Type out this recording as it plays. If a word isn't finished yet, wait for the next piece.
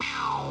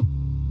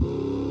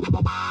Hello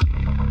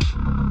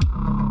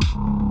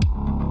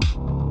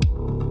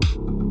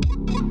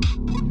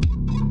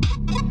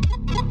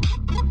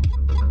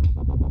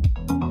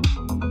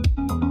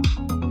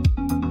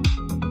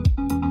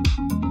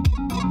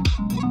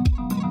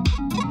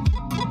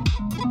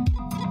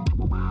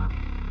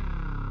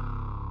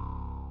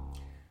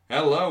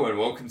and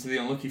welcome to the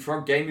Unlucky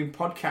Frog Gaming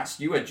Podcast.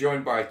 You are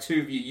joined by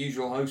two of your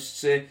usual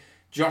hosts here,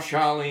 Josh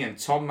Harley and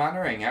Tom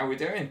Mannering. How are we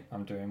doing?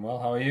 I'm doing well.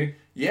 How are you?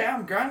 Yeah,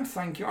 I'm grand,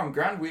 thank you. I'm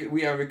grand.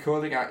 We are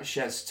recording at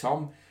Chez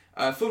Tom.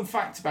 Fun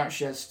fact about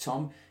Chez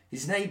Tom,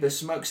 his neighbour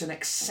smokes an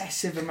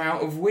excessive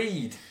amount of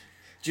weed.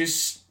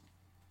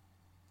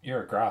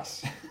 You're a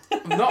grass.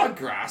 I'm not a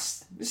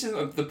grass.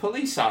 The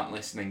police aren't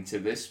listening to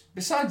this.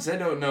 Besides, they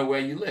don't know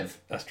where you live.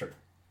 That's true.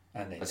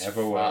 And they As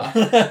never far-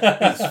 will.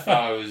 As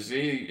far as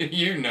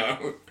you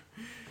know.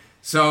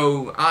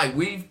 So,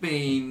 we've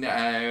been...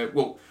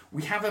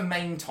 we have a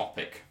main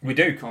topic. We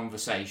do.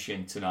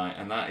 Conversation tonight,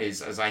 and that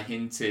is, as I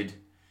hinted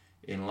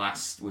in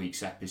last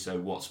week's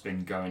episode, what's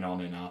been going on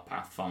in our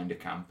Pathfinder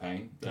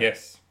campaign that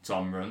Yes.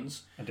 Tom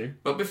runs. I do.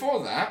 But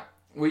before that,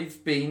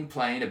 we've been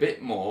playing a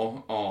bit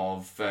more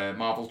of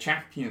Marvel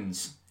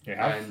Champions. You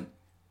have?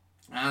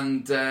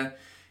 How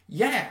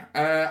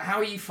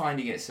are you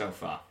finding it so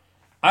far?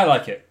 I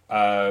like it.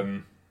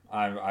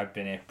 I've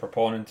been a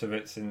proponent of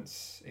it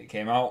since it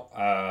came out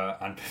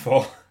and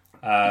before.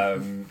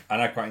 And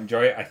I quite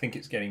enjoy it. I think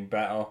it's getting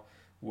better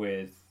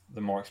with the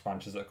more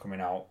expansions that are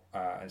coming out.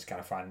 It's kind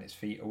of finding its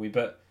feet a wee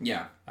bit.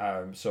 Yeah.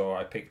 So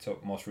I picked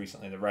up most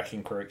recently the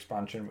Wrecking Crew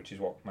expansion, which is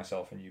what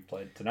myself and you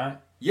played tonight.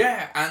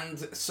 Yeah, and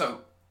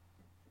so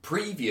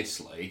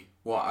previously,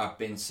 what I've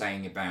been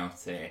saying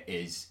about it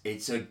is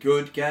it's a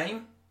good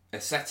game.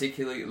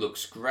 Aesthetically, it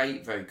looks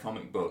great, very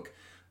comic book.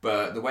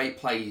 But the way it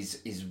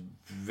plays is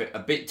a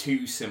bit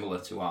too similar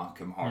to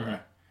Arkham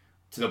Horror.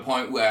 To the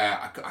point where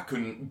I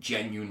couldn't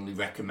genuinely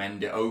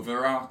recommend it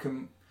over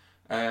Arkham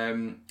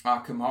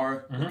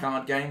Horror, the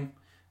card game.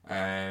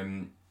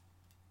 I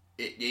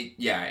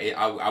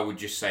would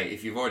just say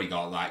if you've already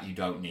got that, you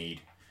don't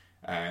need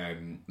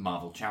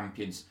Marvel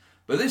Champions.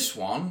 But this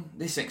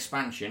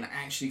expansion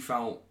actually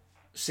felt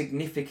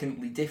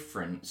significantly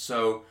different.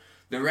 So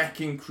the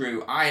Wrecking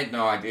Crew, I had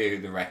no idea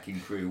who the Wrecking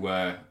Crew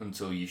were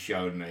until you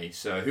showed me.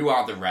 So who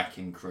are the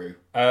Wrecking Crew?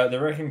 The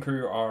Wrecking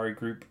Crew are a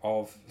group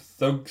of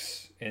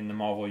thugs in the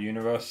Marvel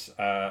Universe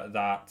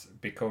that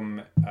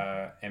become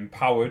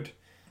empowered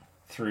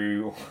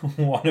through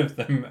one of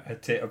them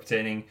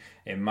obtaining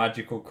a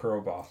magical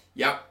crowbar.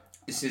 Yep.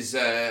 Is this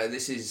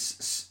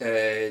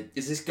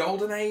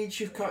Golden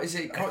Age? Is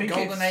it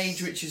Golden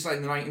Age, which is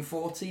like the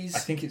 1940s? I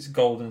think it's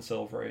Gold and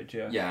Silver Age,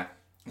 yeah. Yeah.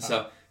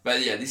 So,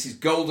 but yeah, this is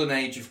Golden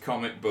Age of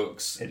comic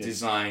books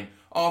design.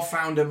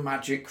 Found a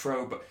magic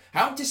crowbar.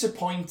 How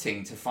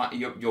disappointing to find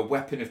your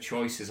weapon of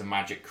choice is a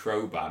magic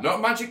crowbar, not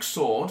a magic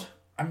sword.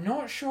 I'm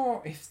not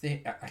sure if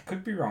they... I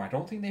could be wrong. I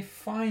don't think they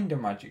find a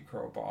magic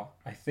crowbar.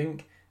 I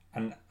think...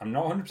 And I'm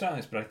not 100% on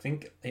this, but I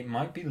think it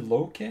might be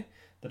Loki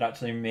that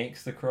actually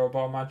makes the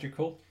crowbar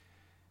magical.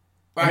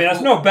 Right, I mean,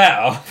 that's not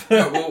better.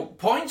 Well,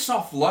 points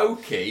off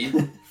Loki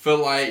for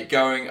like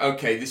going,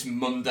 okay, this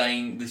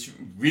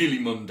really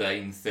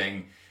mundane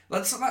thing.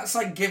 That's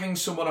like giving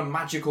someone a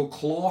magical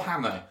claw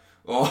hammer,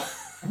 or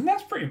I mean,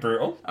 that's pretty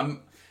brutal. A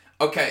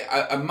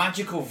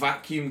magical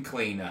vacuum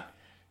cleaner.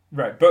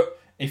 Right, but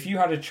if you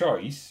had a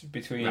choice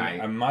between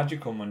Right. a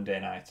magical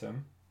mundane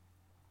item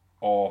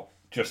or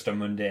just a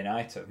mundane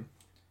item,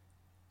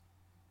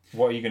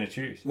 what are you going to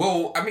choose?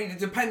 Well, I mean, it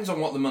depends on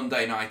what the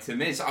mundane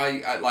item is.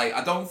 I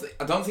don't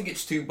think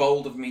it's too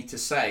bold of me to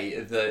say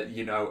that,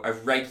 you know, a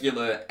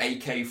regular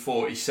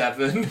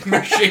AK-47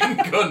 machine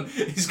gun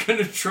is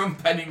going to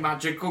trump any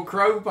magical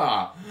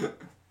crowbar.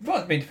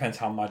 Well, it depends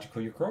how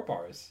magical your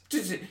crowbar is.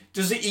 Does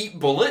it eat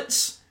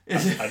bullets?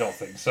 I don't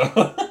think so.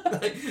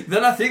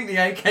 Then I think the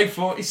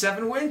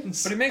AK-47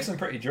 wins. But it makes them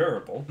pretty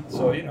durable,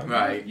 so, you know,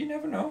 Right. you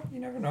never know. You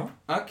never know.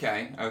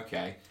 Okay.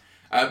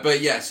 But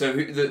yeah, so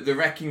the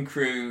Wrecking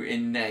Crew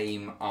in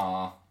name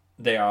are...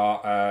 They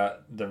are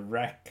the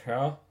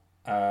Wrecker,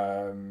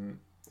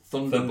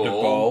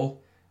 Thunderball,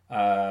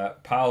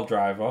 Pile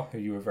Driver, who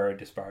you were very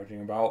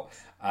disparaging about,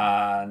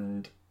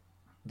 and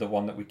the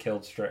one that we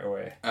killed straight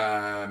away.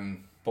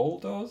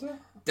 Bulldozer?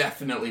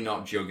 Definitely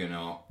not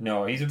Juggernaut.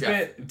 No, he's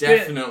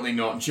definitely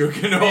not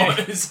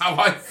Juggernaut is how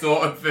I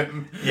thought of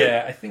him.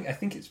 Yeah, I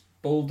think it's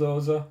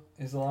Bulldozer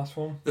is the last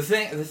one. The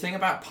thing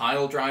about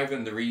Pile Driver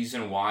and the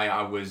reason why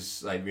I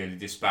was like really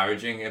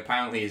disparaging,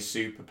 apparently his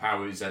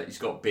superpower is that he's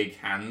got big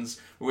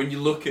hands. But when you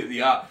look at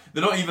the art,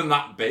 they're not even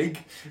that big.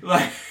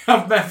 Like,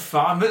 I've met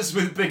farmers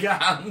with bigger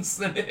hands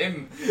than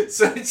him.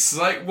 So it's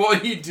like,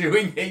 what are you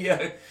doing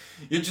here?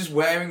 You're just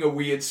wearing a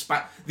weird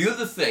The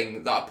other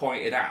thing that I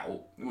pointed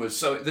out was,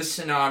 so this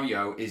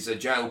scenario is a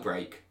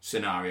jailbreak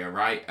scenario,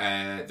 right?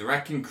 The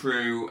Wrecking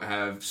Crew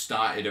have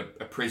started a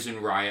prison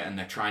riot and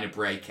they're trying to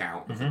break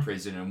out of the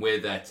prison, and we're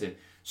there to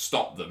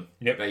stop them,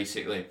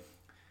 basically.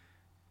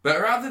 But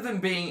rather than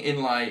being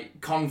in,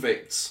 like,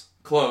 convicts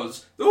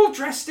clothes, they're all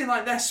dressed in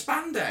like their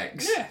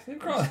spandex. Yeah,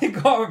 they've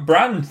got a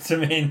brand to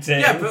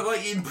maintain. Yeah, but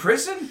like in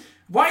prison,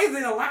 why are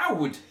they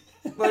allowed?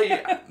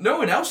 Like, no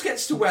one else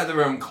gets to wear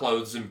their own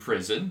clothes in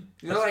prison.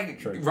 They're like,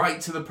 true. right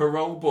to the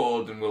parole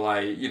board and we're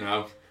like,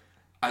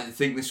 I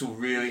think this will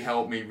really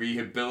help me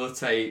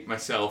rehabilitate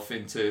myself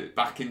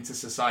back into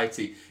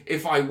society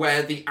if I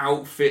wear the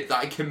outfit that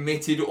I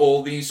committed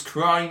all these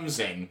crimes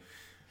in.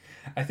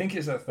 I think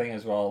it's a thing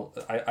as well.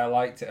 I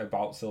liked it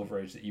about Silver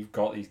Age that you've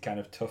got these kind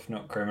of tough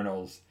nut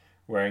criminals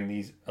wearing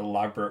these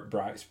elaborate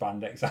bright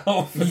spandex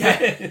outfits.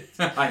 Yeah,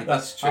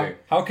 that's true.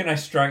 How can I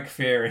strike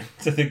fear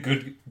into the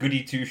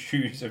goody two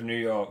shoes of New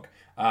York?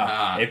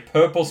 A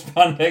purple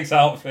spandex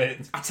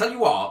outfit. I tell you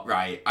what,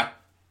 right?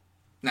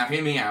 Now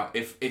hear me out.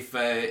 If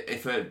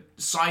a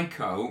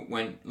psycho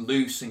went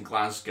loose in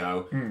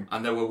Glasgow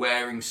and they were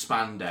wearing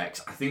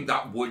spandex, I think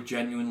that would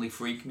genuinely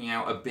freak me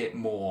out a bit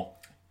more.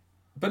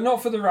 But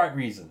not for the right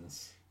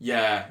reasons.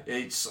 Yeah,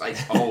 it's like,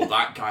 oh,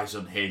 that guy's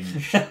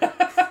unhinged.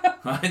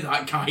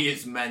 That guy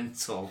is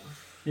mental.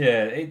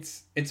 Yeah,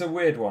 it's a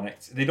weird one.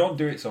 They don't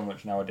do it so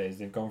much nowadays.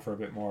 They've gone for a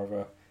bit more of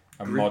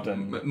a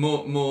modern,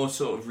 more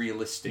sort of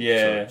realistic,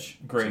 touch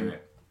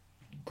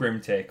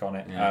grim take on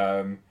it.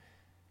 Yeah.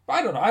 But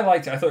I don't know. I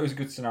liked it. I thought it was a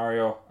good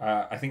scenario.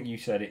 I think you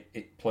said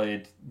it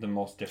played the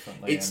most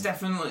differently. It's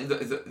definitely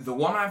the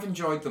one I've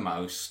enjoyed the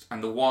most,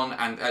 and the one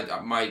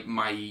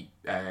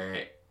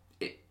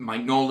my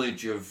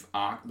knowledge of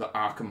the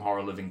Arkham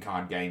Horror Living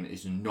card game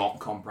is not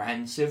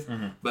comprehensive,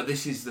 but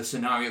this is the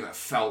scenario that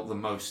felt the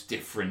most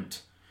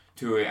different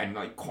to it and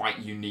like quite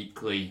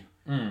uniquely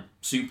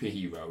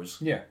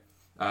superheroes.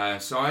 Yeah.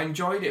 So I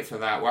enjoyed it for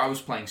that. Where I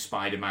was playing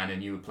Spider-Man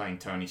and you were playing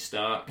Tony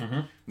Stark,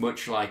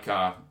 much like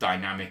our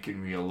dynamic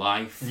in real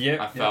life.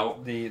 Yeah, I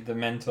felt the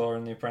mentor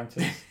and the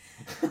apprentice.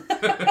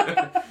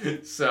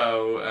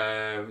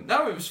 So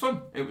no, it was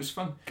fun. It was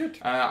fun. Good.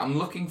 I'm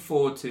looking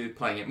forward to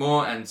playing it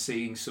more and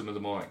seeing some of the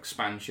more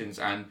expansions,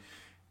 and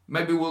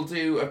maybe we'll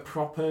do a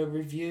proper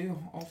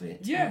review of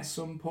it at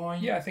some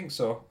point. Yeah, I think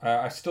so.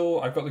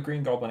 I've got the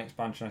Green Goblin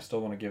expansion. I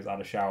still want to give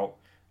that a shout.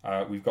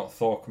 We've got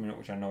Thor coming up,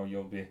 which I know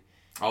you'll be.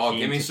 Oh,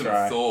 give me some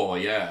Thor,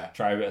 yeah.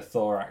 Try a bit of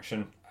Thor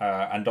action.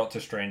 And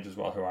Doctor Strange as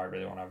well, who I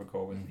really want to have a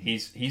go with.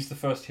 He's the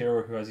first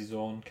hero who has his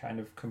own kind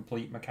of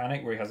complete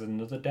mechanic where he has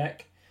another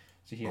deck.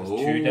 So he has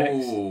 2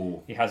 decks.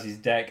 He has his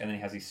deck and then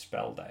he has his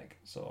spell deck.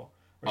 So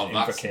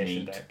that's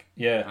neat. deck.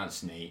 Yeah.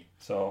 That's neat.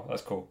 So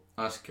that's cool.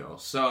 That's cool.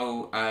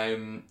 So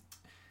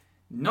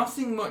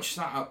nothing much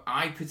that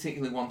I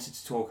particularly wanted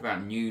to talk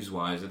about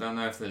news-wise. I don't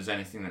know if there's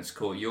anything that's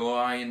caught your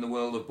eye in the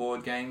world of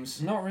board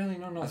games. Not really,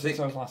 not since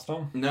I was last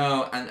on.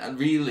 No, and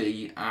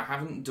really, I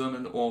haven't done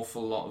an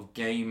awful lot of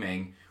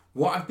gaming.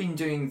 What I've been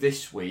doing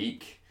this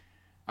week,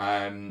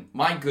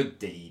 my good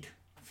deed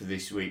for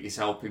this week is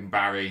helping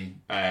Barry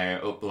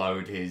start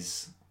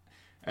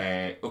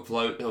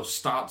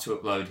to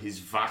upload his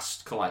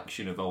vast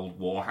collection of old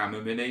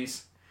Warhammer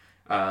minis.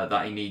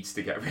 That he needs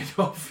to get rid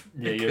of.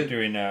 Yeah, you're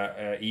doing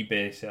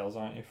eBay sales,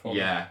 aren't you?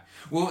 Yeah.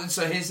 Well,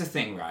 so here's the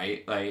thing,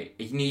 right? Like,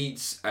 he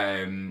needs.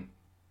 I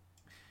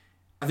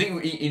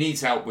think he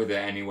needs help with it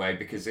anyway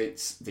because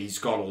he's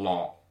got a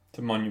lot. It's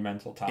a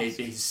monumental task. It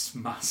is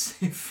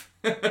massive,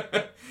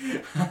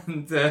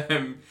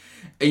 and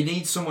he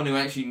needs someone who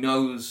actually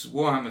knows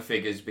Warhammer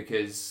figures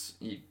because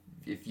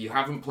if you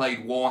haven't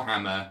played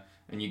Warhammer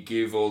and you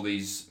give all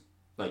these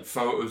like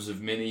photos of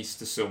minis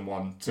to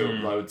someone to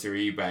upload to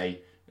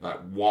eBay.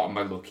 Like, what am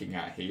I looking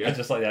at here? I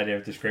just like the idea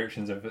of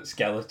descriptions of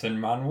Skeleton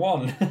Man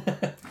 1.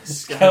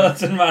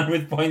 Skeleton Man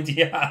with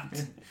pointy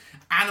hat.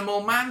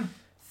 Animal Man,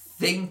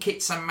 think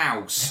it's a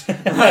mouse.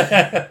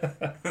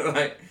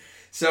 Right.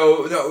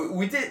 So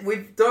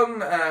we've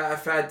done a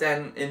fair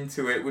dent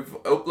into it. We've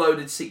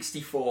uploaded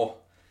 64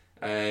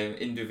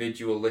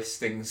 individual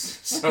listings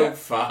so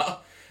far.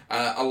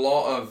 A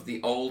lot of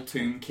the old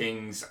Tomb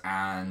Kings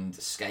and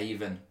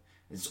Skaven.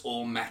 It's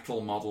all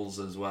metal models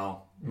as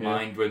well. Yeah.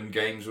 Mind when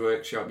Games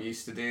Workshop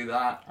used to do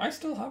that. I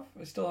still have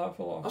a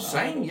lot of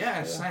same.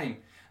 And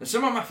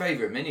some of my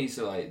favourite minis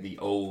are like the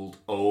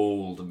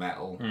old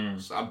metal.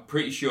 So I'm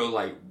pretty sure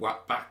like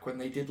back when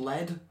they did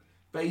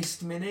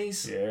lead-based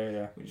minis.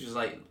 Yeah. Which is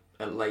like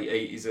late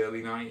 80s,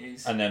 early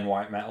 90s. And then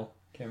white metal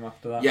came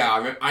after that.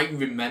 Yeah, I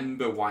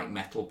remember white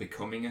metal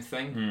becoming a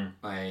thing.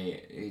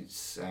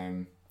 It's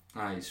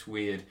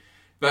weird.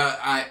 But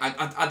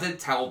I did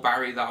tell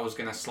Barry that I was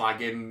going to slag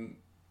him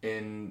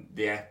in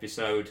the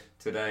episode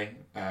today.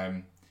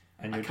 And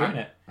you're doing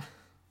it.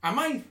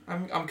 I'm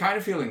kind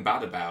of feeling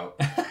bad about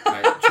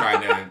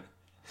trying to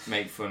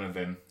make fun of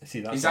him. See,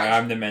 that's why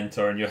I'm the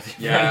mentor and you're the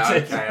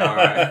apprentice. Yeah, okay,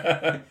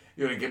 alright.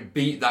 You're going to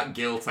beat that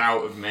guilt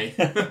out of me.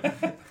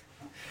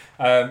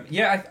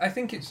 I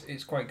think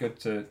it's quite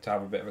good to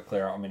have a bit of a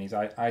clear out of minis.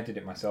 I did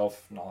it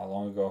myself not that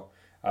long ago.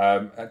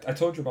 I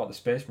told you about the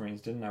Space Marines,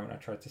 didn't I, when I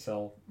tried to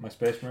sell my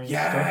Space Marines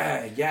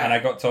stuff? Yeah. And I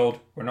got told,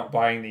 we're not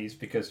buying these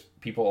because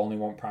people only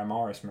want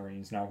Primaris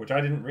Marines now, which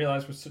I didn't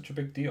realise was such a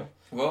big deal.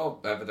 Well,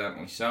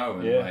 evidently so.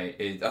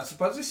 And I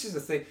suppose this is the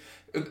thing.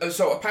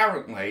 So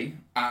apparently,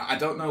 I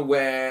don't know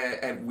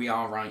where we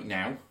are right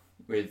now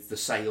with the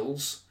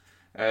sales.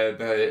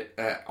 But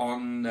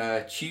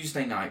on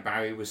Tuesday night,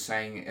 Barry was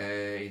saying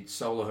he'd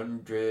sold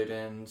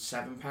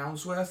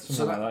 £107 worth.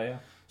 Something like that, yeah.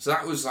 So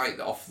that was like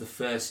off the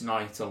first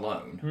night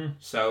alone.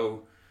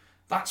 So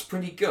that's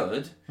pretty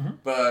good.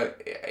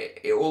 But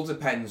it all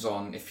depends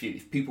on if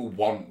people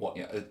want what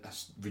you,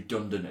 as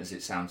redundant as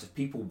it sounds, if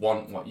people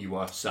want what you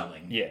are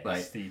selling. Yeah,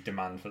 it's the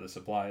demand for the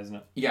supply, isn't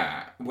it?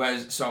 Yeah.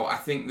 So I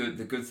think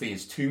the good thing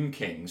is Tomb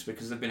Kings,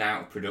 because they've been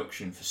out of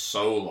production for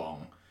so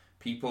long.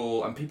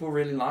 People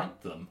really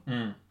like them.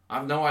 I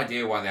have no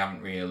idea why they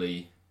haven't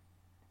really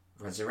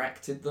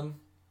resurrected them.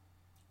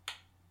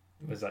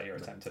 Was that your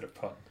attempt at a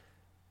pun?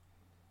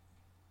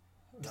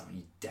 Don't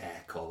you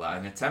dare call that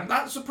an attempt.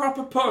 That's a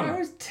proper pun. That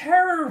was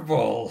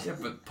terrible. Yeah,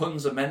 but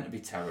puns are meant to be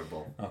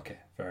terrible. Okay,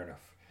 fair enough.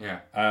 Yeah.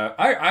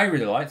 I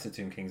really liked the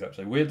Tomb Kings,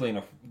 actually. Weirdly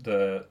enough,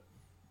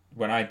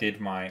 when I did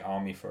my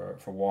army for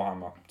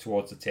Warhammer,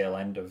 towards the tail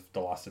end of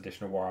the last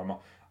edition of Warhammer,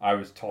 I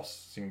was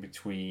tossing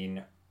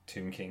between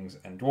Tomb Kings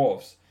and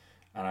Dwarves.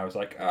 And I was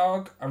like,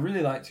 oh, I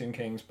really like Tomb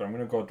Kings, but I'm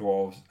going to go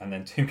Dwarves. And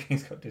then Tomb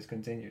Kings got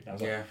discontinued. And I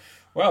was like,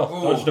 well,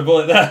 dodged a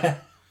bullet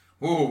there.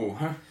 Ooh.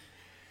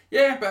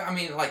 Yeah, but I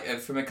mean, like,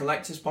 from a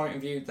collector's point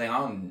of view, they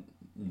are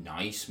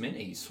nice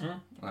minis.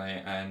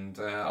 Like, and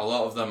a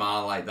lot of them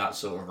are like that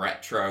sort of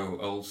retro,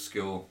 old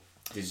school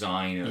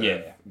design of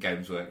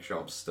Games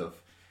Workshop stuff.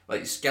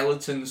 Like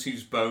skeletons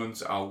whose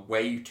bones are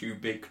way too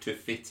big to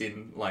fit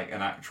in like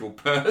an actual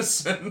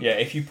person. Yeah,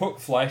 if you put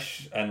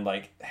flesh and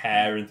like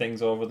hair and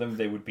things over them,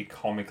 they would be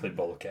comically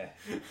bulky.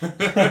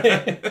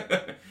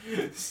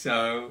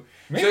 So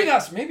maybe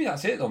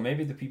that's it though.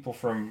 Maybe the people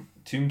from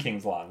Tomb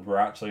King's land were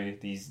actually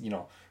these,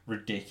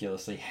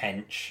 ridiculously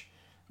hench,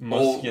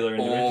 muscular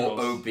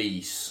individuals. Or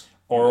obese.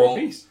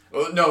 Obese.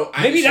 No,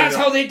 maybe that's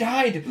how they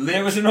died.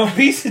 There was an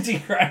obesity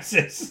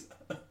crisis.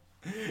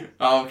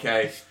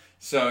 Okay.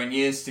 So in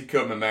years to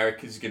come,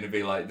 America's going to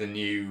be like the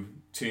new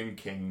Tomb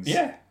Kings.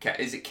 Yeah.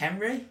 Is it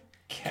Kenry?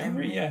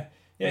 Kenry, yeah.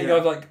 Yeah, you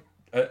have like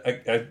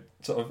a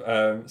sort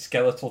of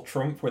skeletal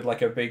Trump with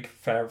like a big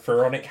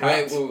pharaonic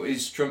hat. Wait, well,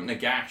 is Trump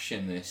Nagash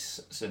in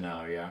this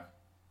scenario?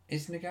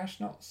 Is Nagash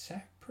not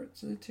separate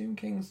to the Tomb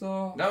Kings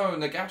though? No,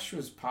 Nagash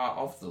was part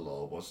of the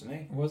law, wasn't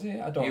he? Was he?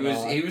 I don't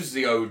know. He was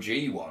the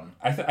OG one.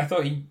 I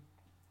thought he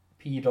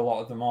peed a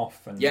lot of them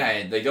off. And...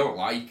 Yeah, they don't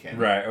like him.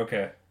 Right,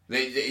 okay.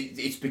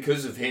 It's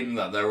because of him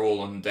that they're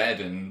all undead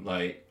and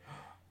like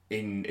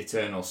in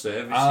eternal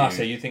service.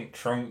 So you think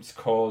Trump's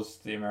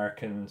caused the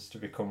Americans to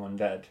become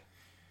undead?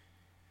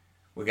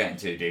 We're getting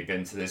too deep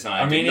into this.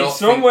 I mean, in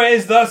some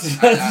ways,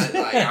 that's...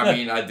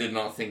 I did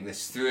not think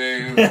this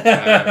through.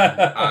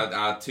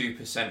 Our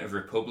 2% of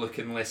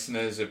Republican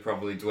listeners are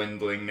probably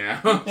dwindling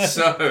now.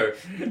 So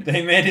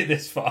they made it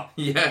this far.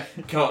 Yeah,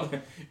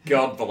 God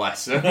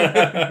bless them.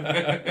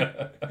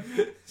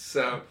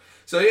 So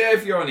yeah,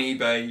 if you're on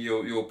eBay,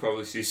 you'll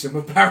probably see some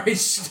of Barry's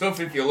stuff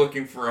if you're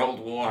looking for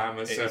old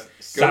Warhammer. It's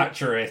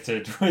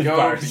saturated with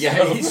Barry's stuff.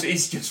 Yeah,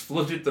 he's just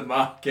flooded the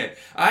market.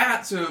 I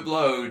had to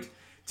upload...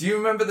 Do you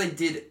remember they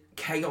did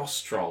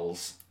Chaos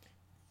Trolls?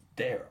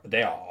 They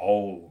are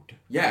old.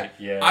 Yeah,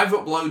 I've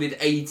uploaded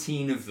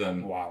 18 of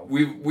them. Wow.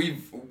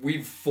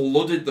 We've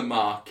flooded the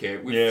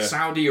market. We've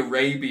Saudi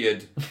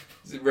Arabian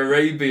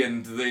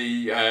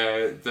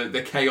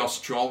the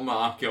Chaos Troll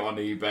market on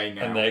eBay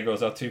now. And there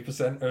goes our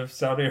 2% of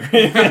Saudi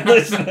Arabian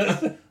listeners.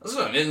 That's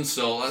not an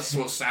insult. That's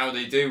what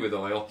Saudi do with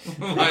oil.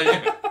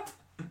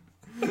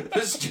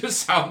 That's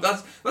just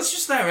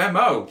their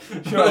MO.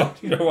 Sure,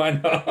 why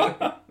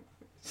not?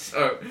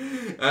 So,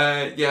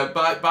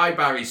 buy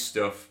Barry's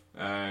stuff.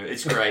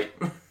 It's great.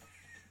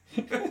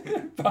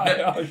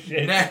 Buy our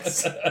shit.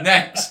 Next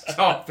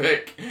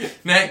topic.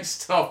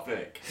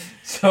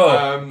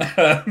 So,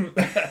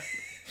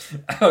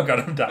 oh god,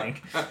 I'm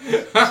dying.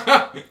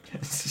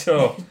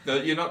 So, no,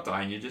 you're not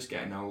dying. You're just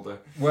getting older.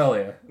 Well,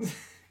 yeah,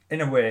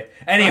 in a way.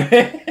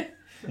 Anyway,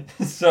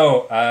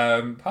 so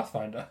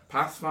Pathfinder.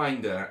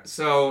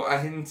 So I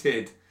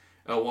hinted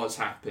at what's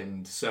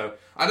happened. So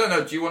I don't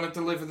know. Do you want to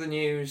deliver the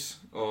news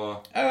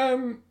or?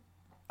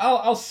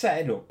 I'll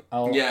set it up.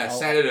 I'll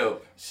set it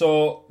up.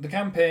 So the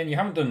campaign, you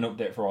haven't done an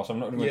update for us. So I'm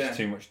not going to go into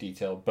too much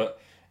detail, but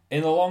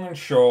in the long and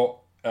short,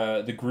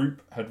 the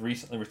group had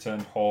recently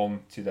returned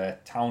home to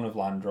their town of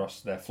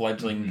Landros, their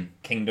fledgling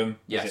kingdom,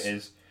 as it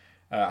is,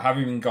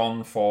 having been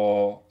gone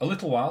for a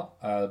little while,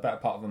 the better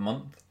part of a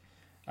month.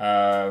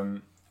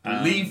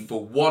 Leave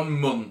for 1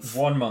 month.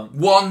 1 month.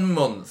 1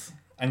 month.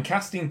 And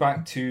casting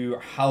back to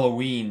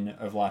Halloween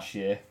of last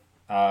year,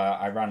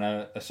 I ran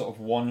a sort of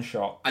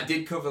one-shot. I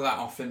did cover that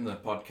off in the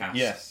podcast.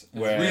 Yes. It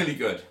was really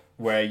good.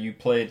 Where you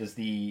played as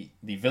the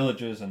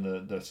villagers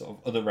and the sort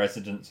of other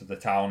residents of the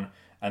town,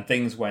 and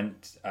things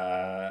went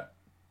to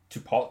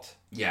pot.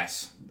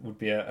 Yes. Would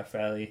be a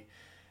fairly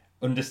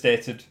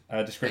understated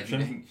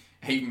description.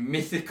 A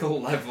mythical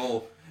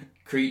level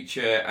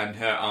creature and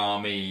her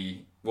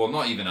army, well,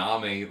 not even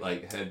army,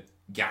 like her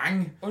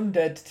gang?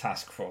 Undead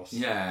task force.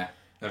 Yeah.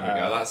 There we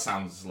go. That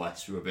sounds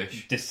less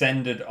rubbish.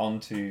 Descended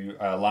onto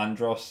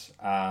Landros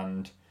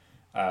and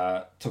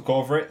took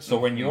over it. So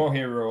when your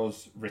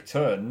heroes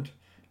returned,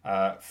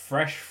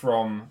 fresh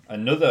from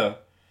another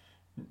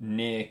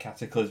near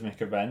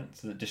cataclysmic event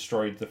that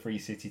destroyed the Free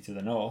City to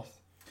the north.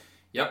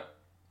 Yep.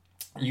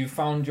 You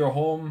found your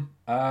home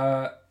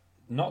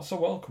not so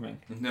welcoming.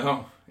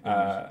 No.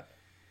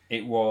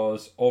 It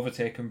was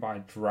overtaken by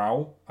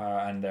drow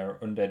and their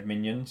undead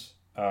minions.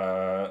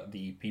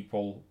 The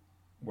people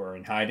were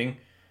in hiding,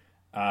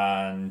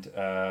 and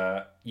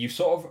you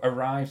sort of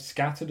arrived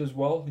scattered as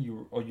well.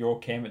 You all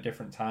came at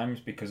different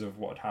times because of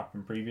what had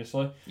happened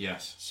previously.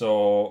 Yes.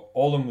 So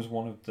Olin was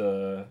one of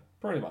the,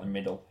 probably about the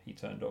middle he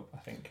turned up, I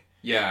think.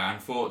 Yeah,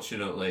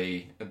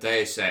 unfortunately, a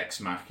Deus Ex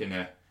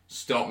Machina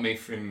stopped me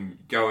from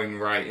going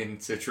right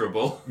into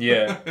trouble.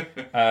 Yeah.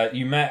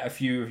 You met a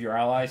few of your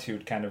allies who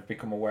had kind of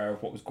become aware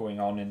of what was going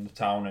on in the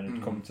town and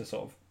had come to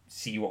sort of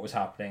see what was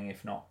happening,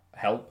 if not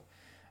help.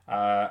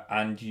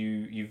 And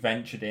you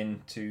ventured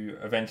in to,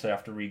 eventually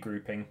after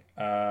regrouping,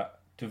 to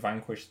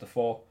vanquish the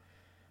foe.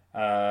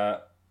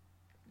 I'll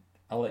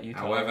let you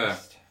tell the However,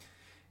 rest.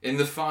 in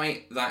the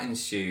fight that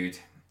ensued,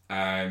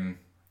 not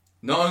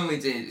only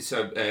did...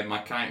 my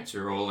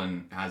character,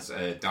 Roland, has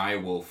a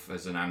direwolf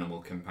as an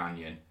animal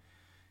companion.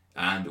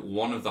 And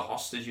one of the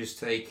hostages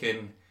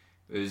taken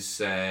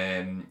was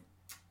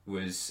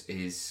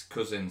his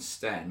cousin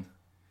Sten.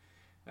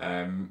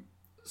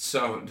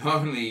 So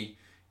not only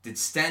did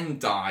Sten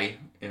die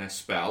in a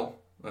spell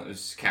that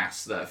was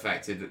cast that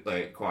affected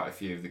quite a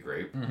few of the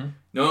group,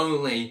 not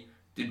only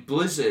did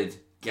Blizzard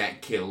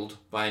get killed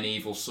by an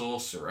evil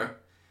sorcerer,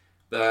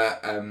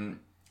 that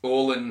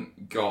Orlan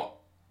got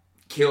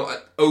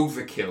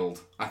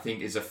overkilled, I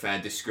think is a fair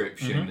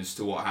description as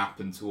to what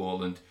happened to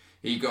Orland.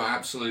 He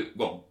got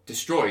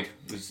destroyed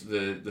was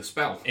the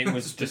spell. It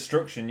was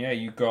destruction, yeah.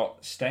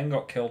 Sten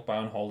got killed by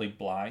Unholy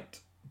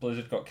Blight,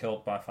 Blizzard got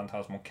killed by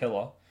Phantasmal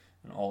Killer,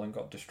 and Olin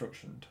got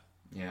destructioned.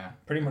 Yeah.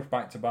 Pretty much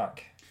back to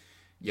back.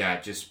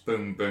 Yeah, just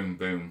boom, boom,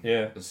 boom.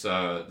 Yeah.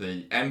 So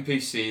the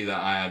NPC that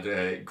I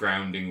had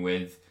grounding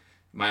with,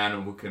 my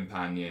animal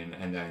companion,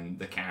 and then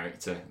the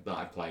character that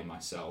I play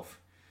myself.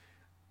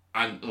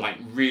 And,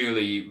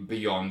 really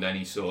beyond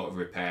any sort of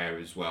repair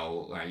as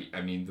well.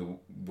 The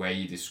way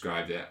you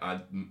described it,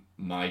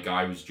 my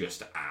guy was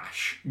just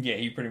ash. Yeah,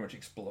 he pretty much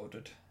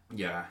exploded.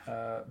 Yeah.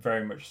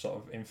 Very much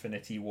sort of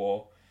Infinity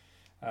War,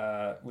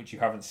 which you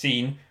haven't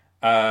seen.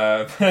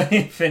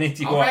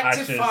 Infinity War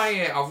ashes.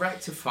 I'll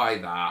rectify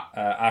that.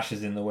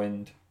 Ashes in the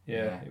wind.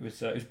 Yeah. It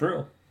was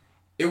brutal.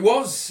 It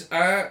was,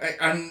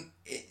 I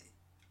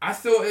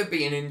thought it'd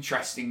be an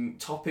interesting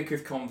topic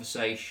of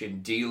conversation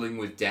dealing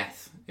with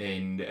death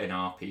in an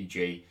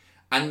RPG.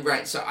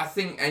 And so I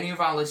think any of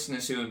our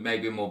listeners who are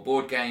maybe more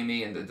board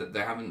gamey and that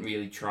they haven't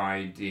really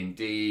tried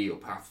D&D or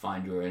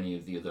Pathfinder or any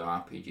of the other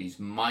RPGs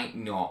might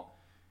not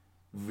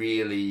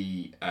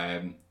really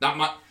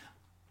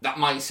that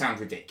might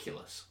sound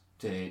ridiculous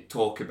to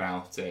talk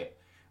about it.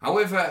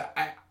 However,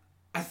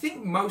 I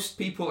think most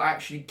people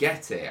actually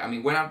get it. I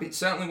mean, when I've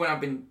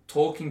been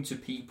talking to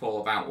people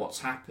about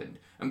what's happened,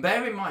 and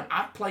bear in mind,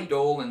 I've played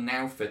Orlan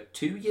now for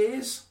 2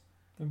 years.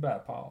 The better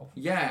part of.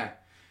 Yeah.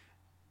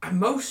 And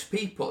most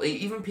people,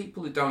 even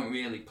people who don't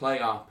really play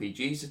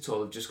RPGs at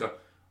all, have just go,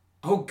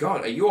 "Oh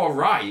God, are you all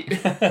right?"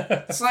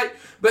 It's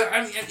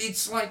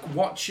like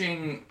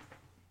watching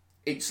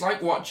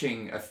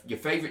your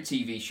favourite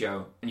TV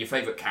show and your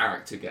favourite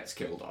character gets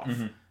killed off,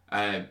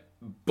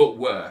 but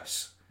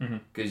worse,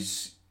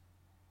 because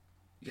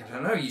I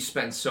don't know, you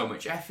spend so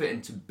much effort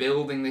into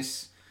building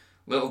this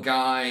little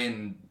guy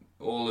and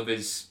all of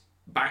his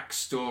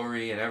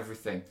backstory and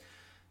everything.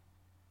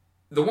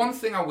 The one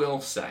thing I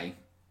will say,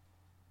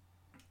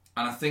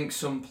 and I think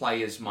some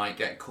players might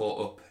get caught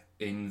up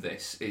in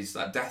this, is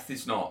that death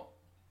is not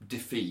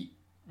defeat,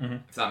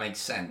 if that makes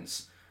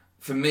sense.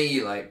 For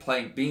me,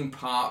 being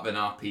part of an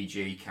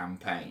RPG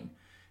campaign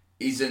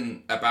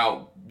isn't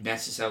about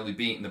necessarily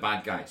beating the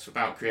bad guy. It's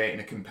about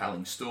creating a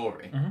compelling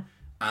story.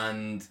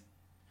 And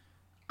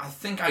I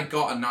think I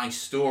got a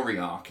nice story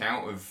arc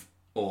out of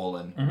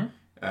Orlan,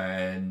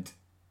 and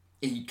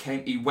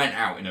he went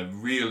out in a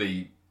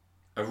really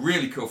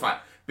cool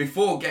fight.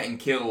 Before getting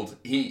killed,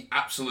 he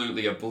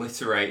absolutely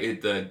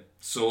obliterated the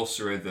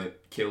sorcerer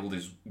that killed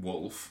his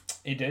wolf.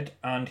 He did,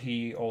 and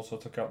he also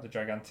took out the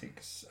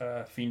gigantic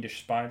fiendish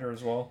spider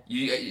as well.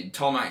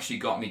 Tom actually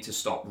got me to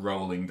stop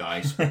rolling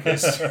dice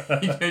because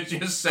he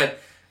just said,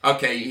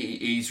 "Okay,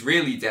 he's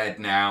really dead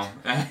now."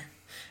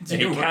 He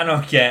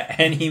cannot get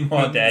any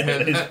more dead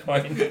at this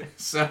point.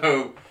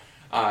 So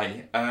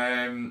I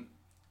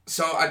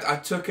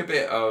took a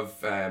bit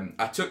of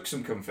I took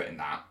some comfort in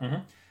that.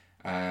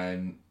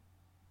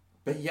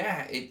 But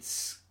yeah,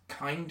 it's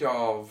kind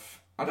of,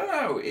 I don't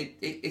know,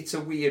 it's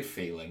a weird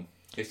feeling.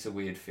 It's a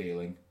weird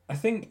feeling. I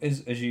think,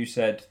 as you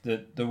said,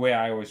 the way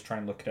I always try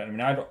and look at it, I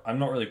mean, I'm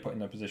not really put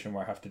in a position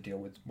where I have to deal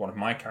with one of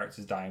my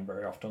characters dying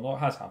very often, though it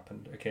has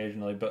happened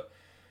occasionally, but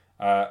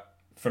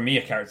for me,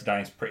 a character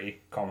dying is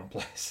pretty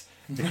commonplace,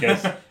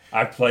 because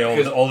I play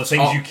all the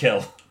things you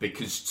kill.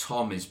 Because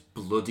Tom is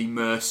bloody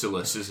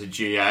merciless as a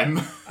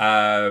GM.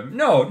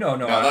 No,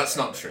 that's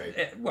not true.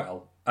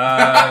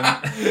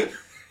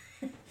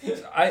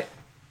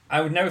 I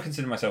I would never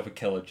consider myself a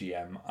killer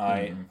GM.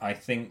 I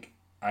think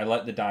I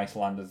let the dice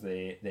land as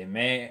they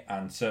may,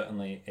 and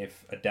certainly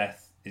if a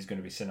death is going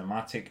to be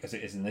cinematic, as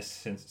it is in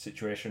this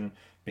situation,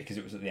 because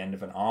it was at the end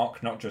of an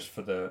arc, not just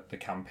for the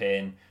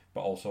campaign,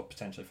 but also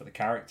potentially for the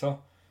character.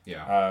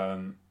 Yeah.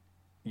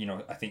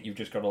 I think you've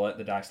just got to let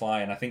the dice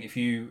lie. And I think if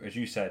you, as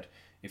you said,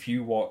 if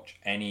you watch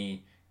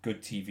any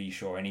good TV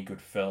show, any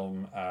good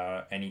film,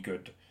 any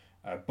good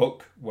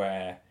book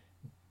where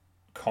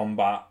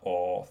combat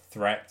or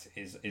threat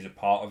is a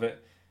part of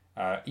it,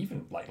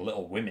 even like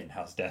Little Women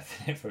has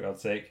death in it, for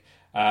God's sake.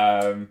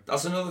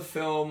 That's another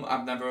film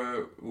I've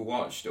never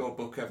watched or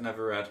book I've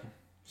never read,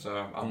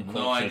 so I've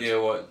no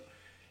idea what.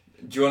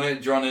 Do you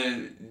want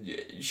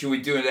to? Should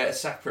we do a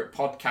separate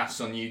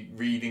podcast on you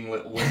reading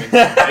Little Women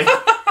today?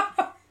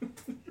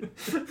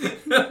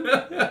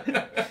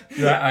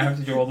 I have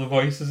to do all the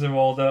voices of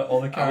all the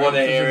characters. I want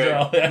to hear it.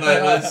 Well.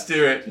 Let's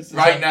do it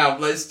right now.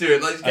 Let's do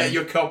it. Let's get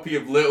your copy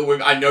of Little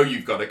Women. I know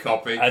you've got a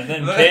copy. And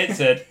then Kate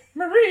said,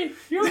 "Marie,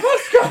 you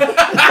must go."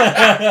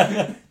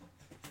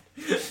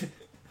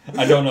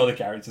 I don't know the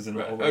characters in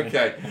Little Women.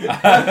 Okay.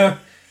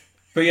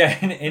 But yeah,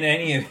 in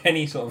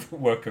any sort of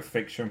work of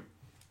fiction,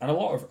 and a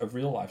lot of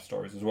real life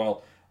stories as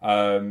well,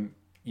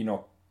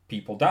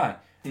 people die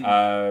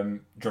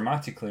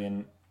dramatically,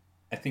 and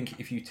I think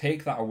if you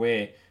take that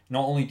away,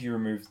 not only do you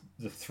remove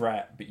the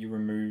threat, but you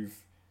remove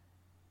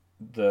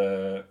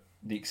the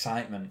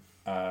excitement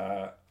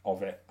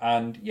of it.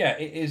 And yeah,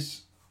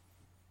 it's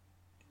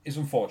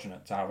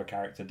unfortunate to have a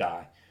character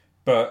die,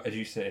 but as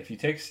you say, if you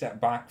take a step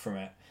back from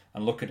it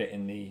and look at it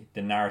in the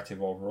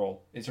narrative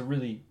overall, it's a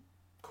really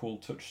cool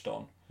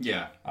touchstone.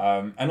 Yeah.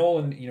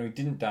 He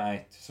didn't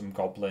die to some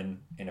goblin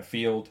in a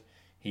field.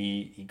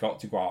 He got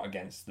to go out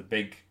against the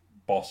big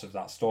boss of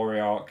that story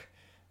arc.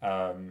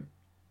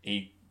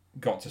 He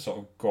got to sort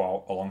of go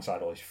out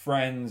alongside all his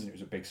friends, and it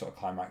was a big sort of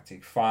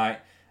climactic fight.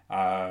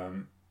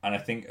 And I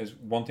think as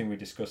one thing we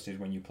discussed is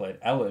when you played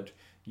Ellard,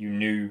 you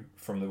knew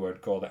from the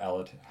word go that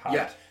Ellard had...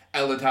 Yeah,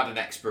 Ellard had an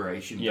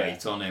expiration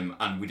date on him,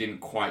 and we didn't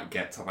quite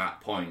get to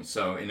that point.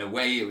 So in a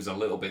way, it was a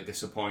little bit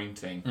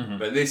disappointing. Mm-hmm.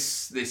 But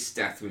this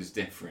death was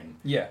different.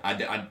 Yeah.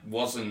 I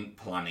wasn't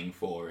planning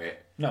for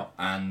it. No.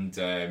 And...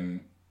 it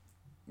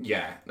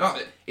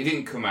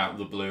didn't come out of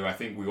the blue. I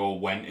think we all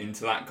went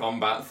into that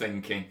combat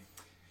thinking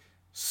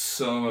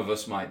some of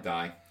us might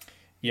die.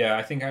 Yeah,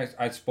 I think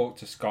I spoke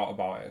to Scott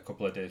about it a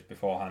couple of days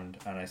beforehand,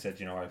 and I said,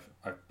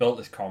 I've built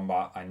this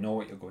combat. I know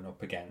what you're going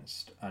up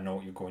against. I know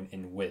what you're going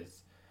in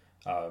with,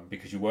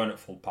 because you weren't at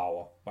full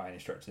power by any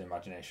stretch of the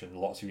imagination.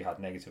 Lots of you had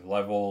negative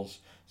levels.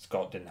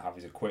 Scott didn't have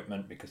his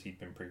equipment because he'd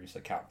been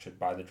previously captured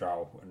by the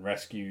Drow and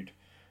rescued.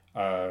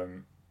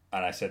 And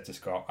I said to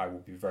Scott, I will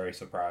be very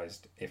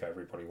surprised if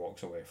everybody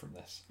walks away from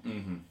this.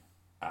 Mm-hmm.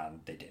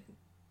 And they didn't.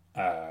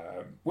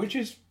 Which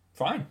is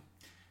fine.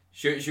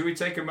 Should we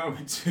take a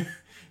moment to...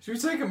 Should we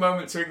take a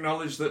moment to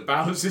acknowledge that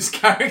Bowser's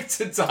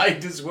character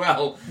died as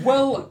well?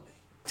 Well,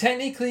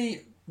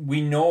 technically,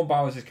 we know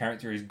Bowser's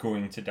character is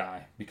going to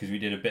die because we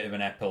did a bit of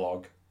an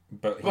epilogue.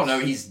 But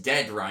he's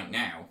dead right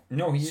now.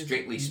 No, he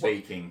strictly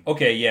speaking.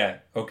 Okay, yeah,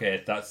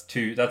 okay, that's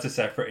a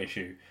separate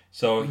issue.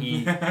 So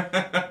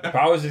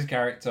Bowser's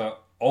character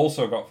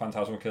also got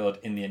Phantasmal killed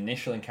in the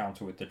initial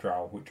encounter with the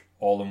Drow, which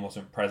Orlin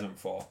wasn't present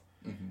for.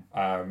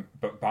 Mm-hmm.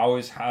 But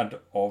Bowers had,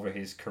 over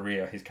his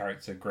career, his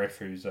character Griff,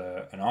 who's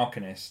an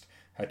Arcanist,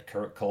 had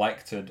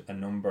collected a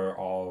number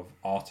of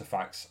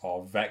artifacts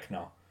of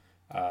Vecna,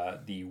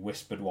 the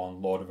Whispered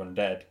One, Lord of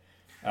Undead.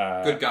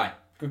 Good guy.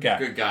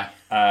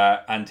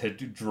 And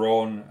had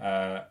drawn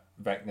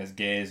Vecna's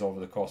gaze over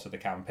the course of the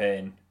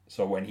campaign.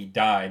 So when he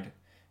died,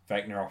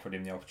 Vecna offered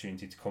him the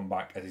opportunity to come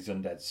back as his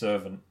undead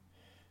servant,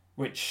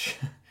 which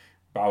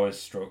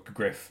Bowers /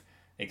 Griff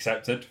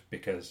accepted,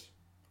 because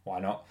why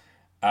not?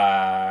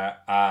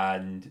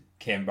 And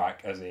came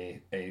back as a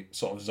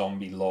sort of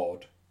zombie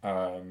lord,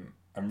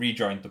 and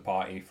rejoined the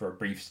party for a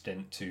brief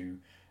stint to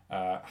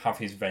have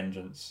his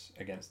vengeance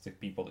against the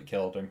people that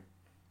killed him,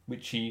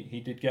 which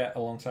he did get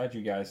alongside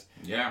you guys.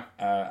 Yeah.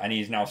 And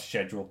he's now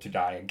scheduled to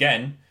die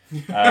again,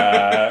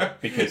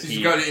 because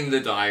he's got it in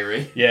the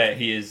diary. Yeah,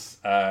 he is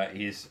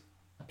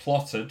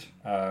plotted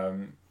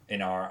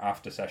in our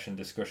after session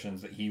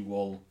discussions that he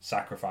will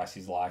sacrifice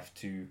his life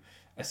to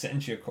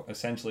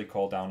essentially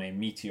call down a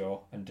meteor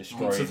and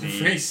destroy the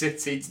free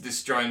city to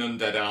destroy an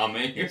undead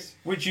army. Yes.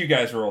 Which you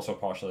guys were also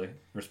partially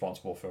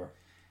responsible for.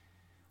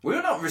 We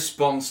were not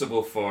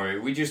responsible for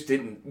it.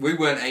 We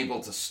weren't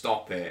able to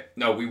stop it.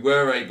 No, we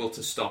were able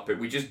to stop it.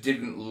 We just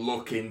didn't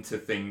look into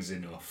things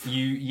enough.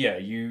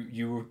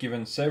 You were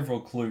given several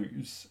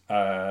clues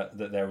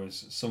that there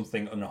was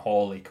something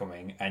unholy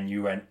coming, and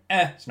you went,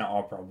 it's not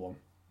our problem.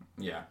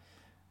 Yeah.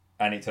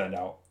 And it turned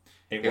out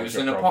it was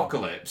an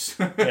apocalypse.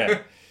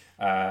 Yeah.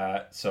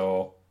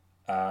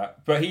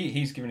 But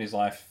he's given his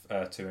life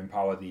to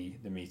empower the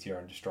meteor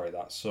and destroy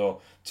that.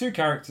 So 2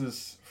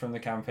 characters from the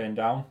campaign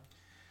down.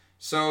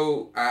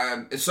 So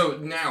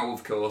now,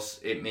 of course,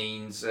 it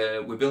means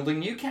we're building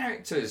new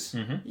characters.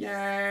 Mm-hmm.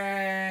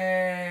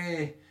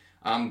 Yay!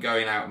 I'm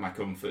going out of my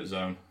comfort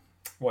zone.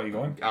 What are you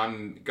going?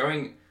 I'm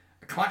going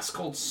class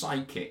called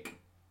Psychic,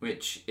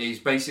 which is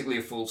basically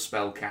a full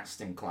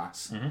spellcasting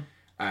class.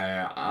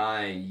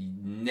 I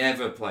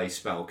never play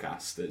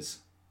spellcasters.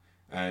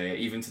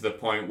 Even to the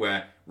point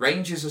where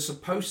rangers are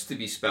supposed to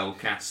be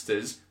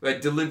spellcasters, but I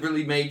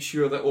deliberately made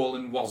sure that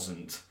Orlin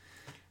wasn't.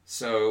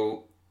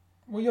 So...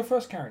 Well, your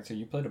first character,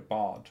 you played a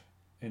bard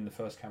in the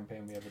first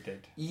campaign we ever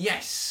did.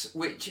 Yes,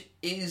 which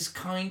is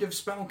kind of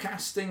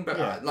spellcasting, but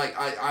Yeah.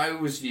 I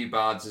always view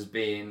bards as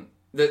being...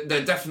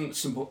 They're definite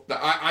support...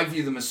 I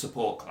view them as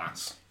support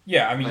class.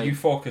 Yeah, I mean, you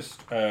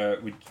focused,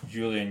 with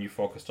Julian, you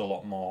focused a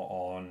lot more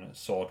on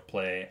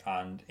swordplay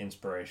and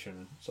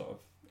inspiration, sort of.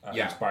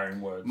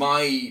 Inspiring words.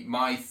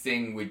 My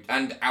thing with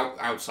and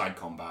outside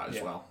combat as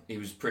well. He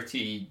was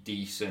pretty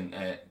decent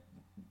at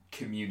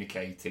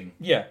communicating.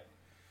 Yeah.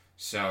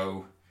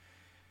 So,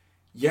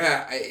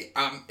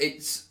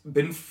 it's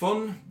been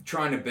fun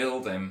trying to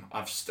build him.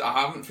 I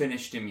haven't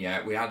finished him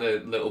yet. We had a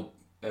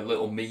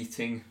little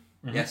meeting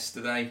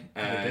yesterday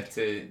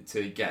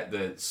to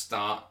get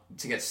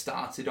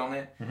started on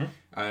it.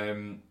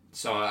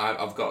 So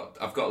I've got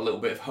a little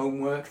bit of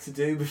homework to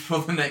do before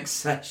the next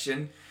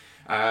session.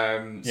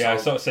 I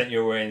sort of sent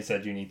you away and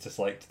said you need to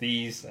select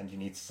these, and you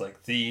need to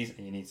select these,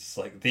 and you need to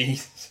select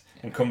these,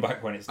 and come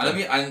back when it's done.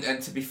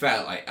 And to be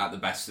fair, like at the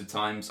best of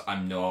times,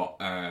 I'm not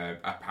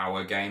a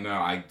power gamer.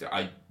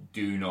 I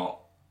do not.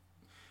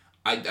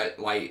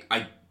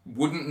 I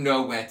wouldn't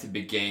know where to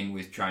begin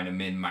with trying to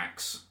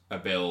min-max a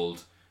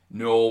build,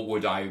 nor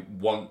would I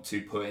want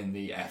to put in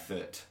the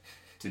effort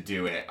to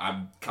do it.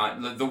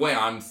 The way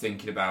I'm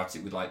thinking about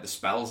it with like the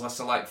spells I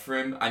select for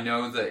him. I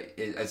know that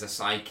as a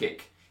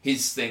psychic,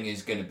 his thing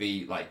is going to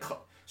be like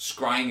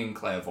scrying and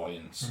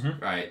clairvoyance,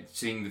 right?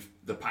 Seeing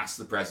the past,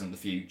 the present, the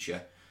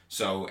future.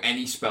 So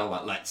any spell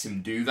that lets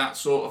him do that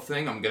sort of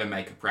thing, I'm going to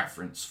make a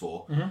preference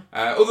for.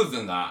 Other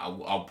than that,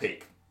 I'll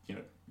pick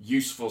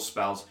useful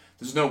spells.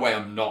 There's no way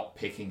I'm not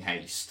picking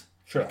haste,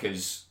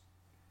 because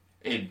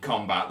in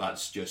combat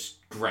that's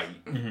just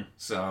great.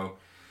 So,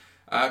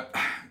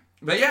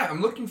 but yeah,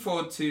 I'm looking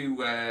forward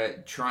to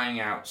trying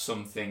out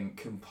something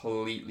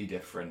completely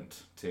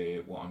different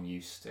to what I'm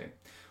used to.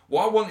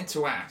 What I wanted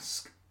to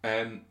ask,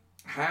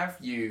 have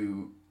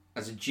you,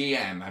 as a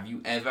GM, have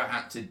you ever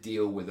had to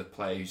deal with a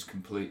player who's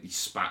completely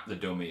spat the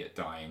dummy at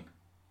dying?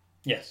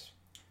 Yes.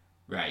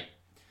 Right.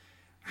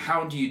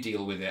 How do you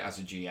deal with it as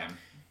a GM?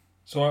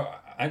 So I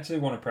actually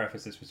want to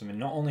preface this with something.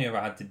 Not only have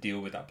I had to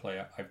deal with that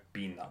player, I've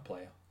been that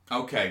player.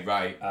 Okay,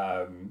 right.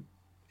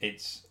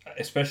 It's,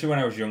 especially when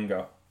I was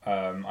younger,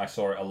 I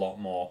saw it a lot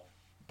more,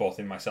 both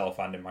in myself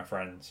and in my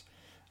friends.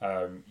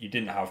 You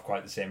didn't have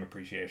quite the same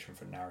appreciation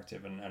for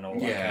narrative and all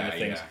that kind of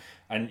things.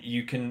 And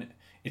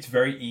it's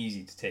very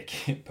easy to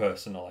take it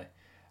personally.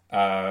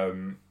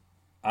 When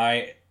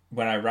I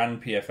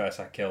ran PFS,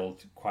 I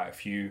killed quite a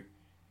few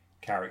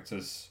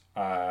characters,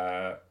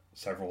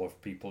 several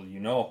of people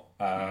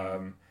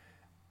and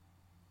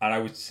I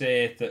would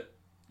say that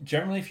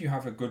generally if you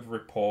have a good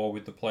rapport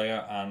with the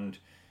player and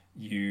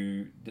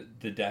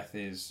the death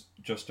is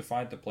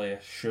justified, the player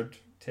should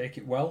take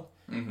it well,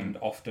 and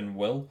often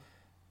will.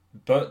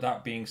 But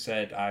that being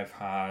said, I've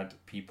had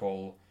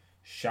people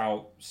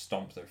shout,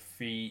 stomp their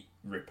feet,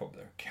 rip up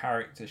their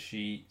character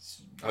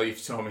sheets. Oh,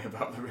 you've told me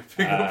about the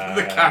ripping up of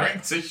the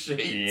character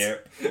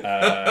sheets.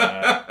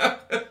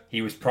 Yep.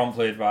 He was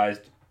promptly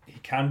advised he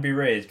can be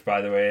raised,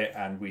 by the way,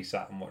 and we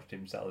sat and watched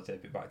him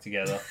sellotape it back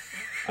together.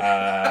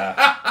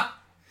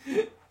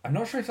 I'm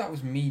not sure if that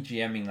was me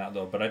GMing that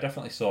though, but I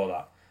definitely saw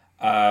that.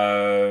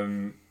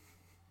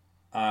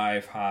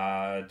 I've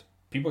had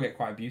people get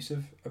quite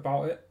abusive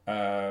about it when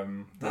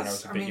I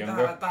was a bit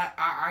younger.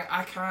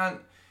 I can't...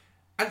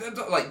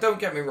 don't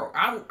get me wrong.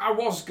 I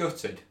was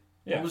gutted.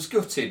 Yeah. I was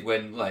gutted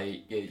when,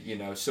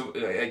 so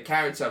a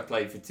character I've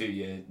played for 2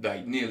 years,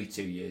 nearly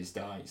 2 years,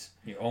 dies.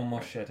 You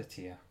almost shed a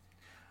tear.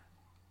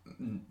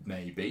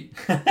 Maybe.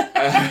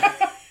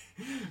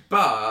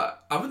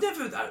 But I would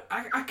never...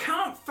 I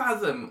can't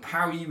fathom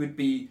how you would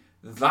be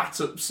that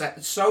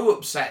upset, so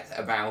upset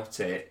about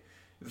it,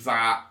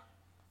 that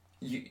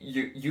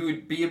you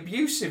would be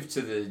abusive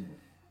to the...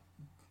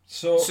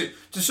 So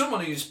to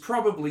someone who's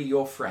probably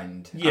your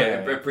friend.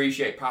 Yeah. I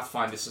appreciate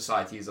Pathfinder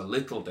Society is a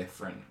little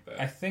different. But...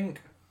 I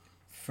think,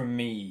 for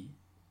me,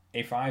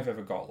 if I've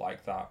ever got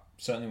like that,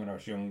 certainly when I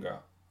was younger,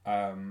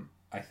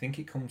 I think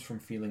it comes from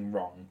feeling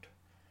wronged.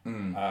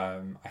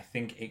 I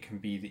think it can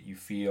be that you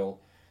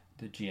feel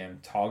the GM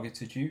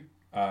targeted you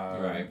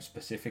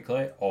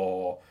specifically,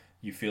 or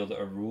you feel that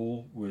a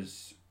rule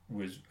was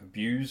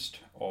abused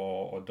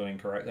or done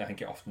incorrectly. I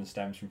think it often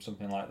stems from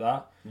something like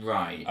that.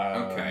 Right.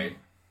 Okay.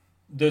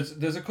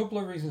 There's a couple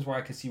of reasons why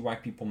I can see why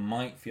people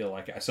might feel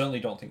like it. I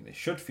certainly don't think they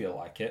should feel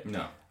like it.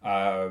 No.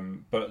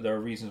 But there are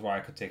reasons why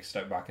I could take a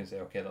step back and say,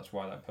 okay, that's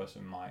why that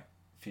person might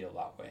feel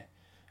that way.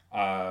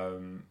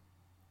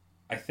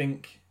 I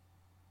think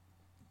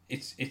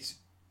it's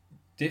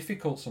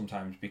difficult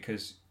sometimes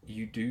because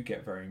you do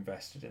get very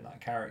invested in that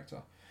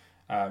character,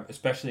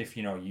 especially if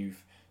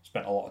you've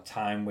spent a lot of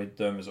time with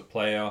them as a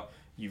player.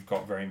 You've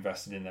got very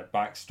invested in their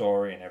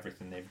backstory and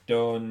everything they've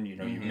done. You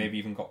know, you've maybe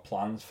even got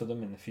plans for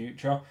them in the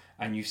future,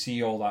 and you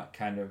see all that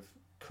kind of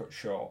cut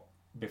short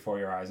before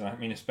your eyes. And I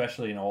mean,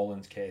 especially in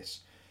Orland's case,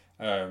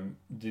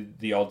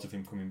 the odds of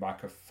him coming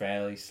back are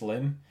fairly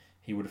slim.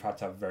 He would have had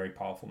to have very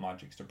powerful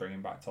magics to bring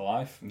him back to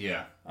life.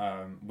 Yeah.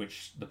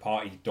 Which the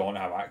party don't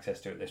have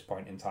access to at this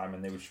point in time,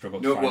 and they would struggle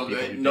to find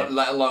people who not did.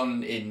 let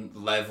alone in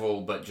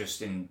level, but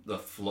just in the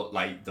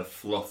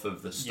fluff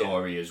of the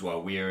story as well.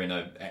 We are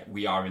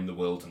in the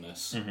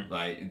wilderness.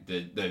 Like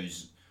the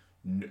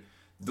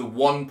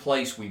one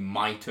place we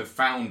might have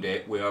found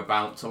it, we're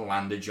about to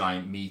land a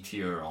giant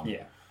meteor on.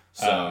 Yeah.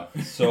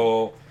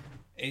 So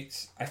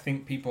I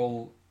think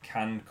people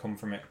can come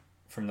from it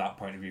from that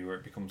point of view where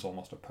it becomes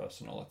almost a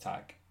personal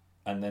attack,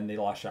 and then they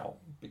lash out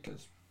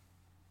because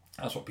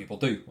that's what people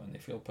do when they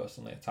feel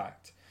personally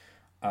attacked.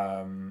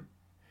 I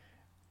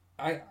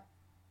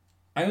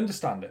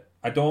understand it.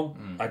 I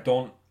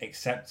don't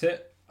accept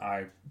it.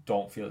 I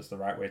don't feel it's the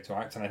right way to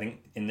act, and I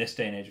think in this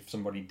day and age, if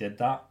somebody did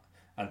that,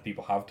 and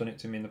people have done it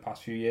to me in the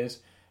past few years,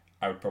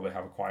 I would probably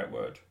have a quiet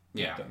word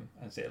with them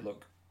and say,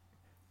 look,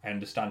 I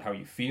understand how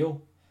you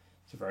feel.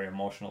 It's a very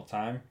emotional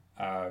time.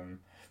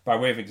 By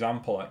way of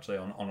example, actually,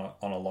 on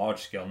a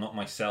large scale, not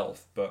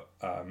myself, but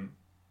I'm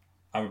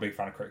a big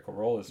fan of Critical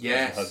Role, as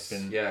has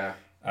been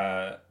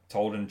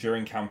told. And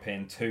during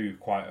campaign 2,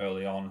 quite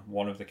early on,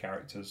 one of the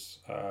characters,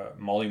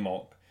 Molly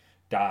Mock,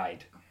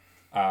 died.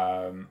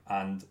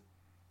 And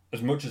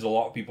as much as a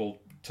lot of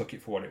people took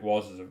it for what it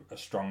was, as a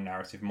strong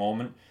narrative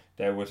moment,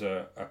 there was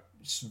a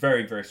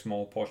very, very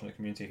small portion of the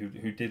community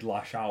who did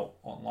lash out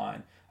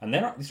online. And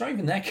it's not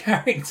even their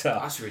character.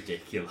 That's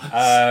ridiculous.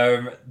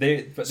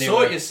 They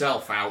sort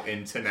yourself out,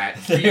 internet.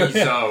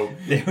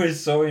 They were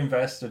so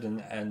invested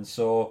and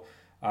so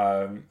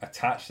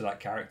attached to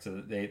that character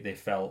that they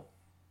felt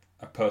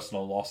a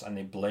personal loss, and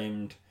they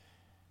blamed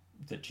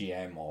the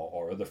GM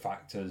or other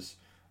factors.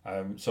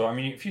 So I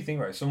mean, if you think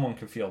about it, someone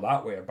could feel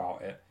that way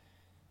about it.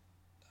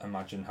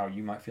 Imagine how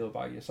you might feel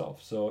about it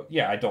yourself. So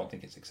yeah, I don't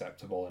think it's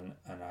acceptable,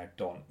 and I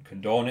don't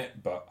condone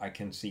it, but I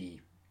can see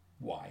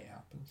why it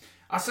happens.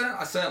 I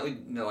certainly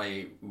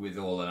like with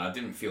Orlan, I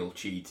didn't feel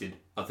cheated.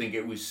 I think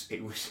it was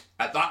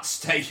at that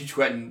stage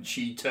when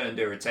she turned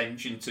her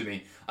attention to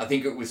me. I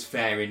think it was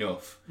fair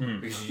enough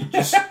because you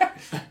just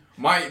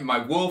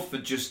my wolf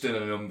had just done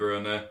a number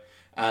on her,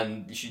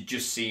 and she'd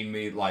just seen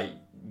me like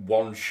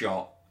one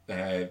shot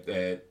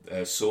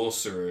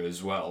sorcerer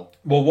as well.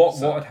 Well,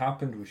 what had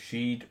happened was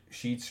she'd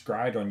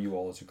scryed on you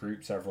all as a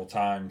group several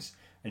times,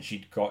 and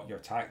she'd got your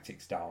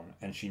tactics down,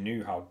 and she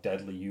knew how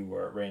deadly you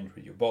were at range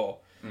with your bow.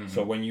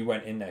 So when you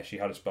went in there, she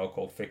had a spell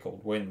called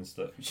Fickled Winds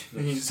that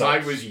I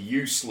was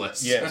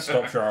useless. Yeah, it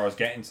stopped your arrows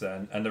getting to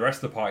them, and the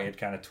rest of the party had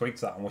kind of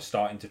twigged that and was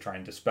starting to try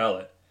and dispel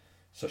it.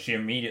 So she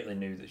immediately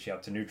knew that she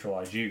had to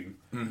neutralise you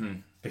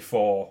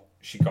before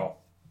she got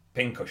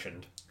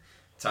pincushioned.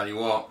 Tell you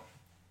what,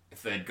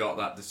 if they'd got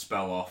that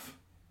dispel off,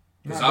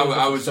 because I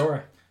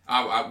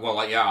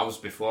was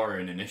before her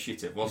in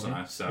initiative, wasn't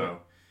I?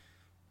 So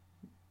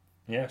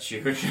yeah, she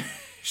would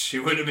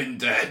have been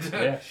dead.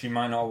 Yeah, she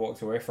might not have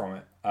walked away from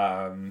it.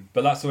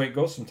 But that's the way it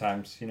goes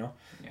sometimes, you know.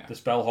 Yeah. The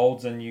spell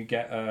holds and you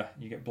get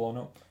blown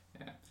up.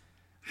 Yeah.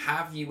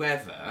 Have you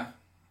ever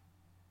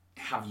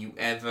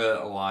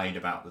lied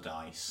about the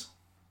dice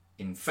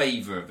in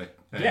favour of a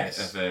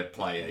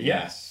player?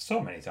 Yes,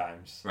 so many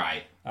times.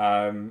 Right.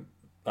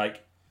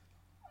 Like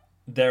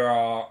there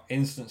are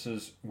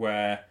instances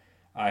where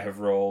I have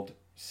rolled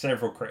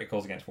several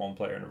criticals against one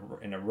player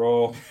in a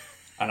row.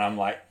 And I'm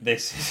like,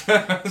 this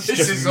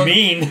is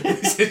mean.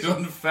 This is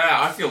unfair.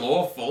 I feel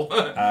awful.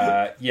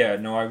 I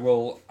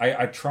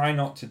try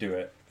not to do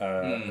it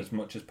as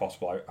much as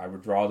possible. I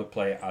would rather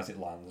play it as it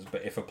lands.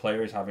 But if a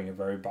player is having a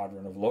very bad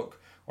run of luck,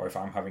 or if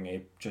I'm having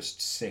a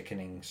just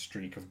sickening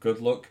streak of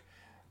good luck,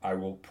 I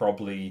will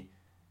probably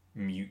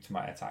mute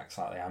my attack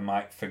slightly. I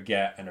might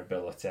forget an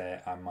ability.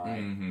 I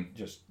might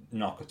just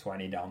knock a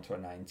 20 down to a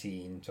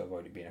 19 to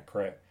avoid it being a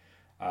crit.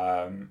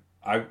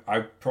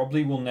 I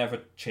probably will never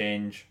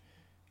change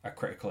a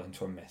critical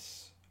into a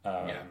miss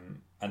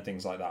and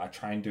things like that. I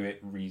try and do it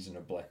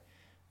reasonably.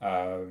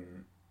 I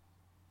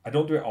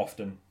don't do it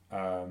often.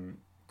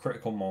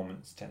 Critical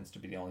moments tends to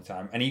be the only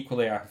time, and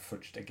equally I have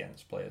fudged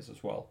against players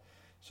as well.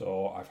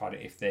 So I've had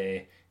it if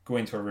they go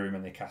into a room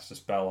and they cast a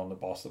spell on the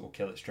boss that will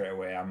kill it straight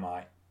away, I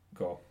might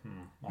go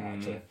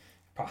actually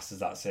passes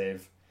that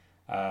save.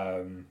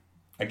 Again,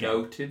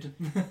 noted.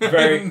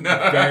 very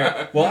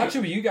well.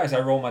 Actually, with you guys, I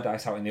roll my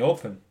dice out in the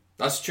open.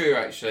 That's true,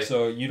 actually.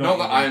 So you don't. Not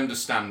that I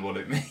understand what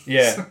it means.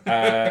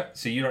 Yeah.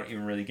 So you don't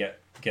even really get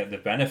the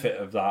benefit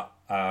of that.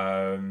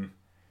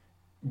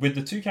 With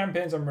the 2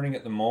 campaigns I'm running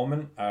at the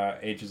moment,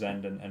 Age's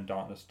End and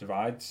Darkness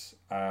Divides,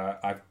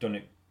 I've done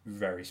it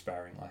very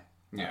sparingly.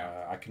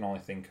 Yeah. I can only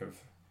think of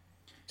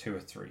 2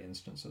 or 3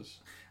 instances.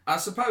 I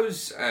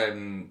suppose,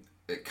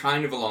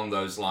 kind of along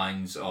those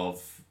lines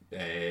of,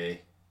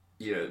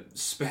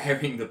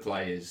 sparing the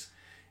players.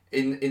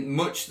 In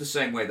much the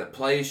same way that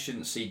players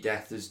shouldn't see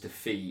death as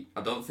defeat,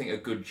 I don't think a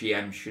good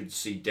GM should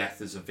see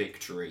death as a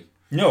victory.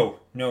 No,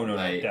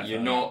 Like, definitely. you're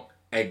not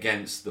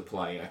against the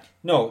player.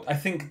 No, I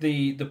think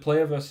the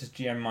player versus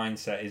GM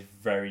mindset is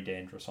very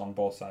dangerous on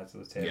both sides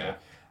of the table.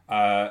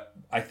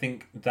 I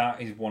think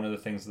that is one of the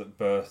things that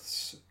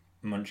births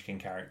Munchkin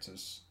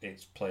characters.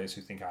 It's players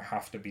who think I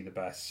have to be the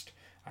best,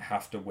 I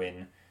have to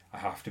win, I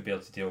have to be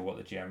able to deal with what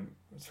the GM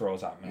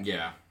throws at me.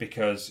 Yeah.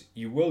 Because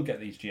you will get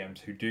these GMs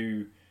who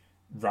do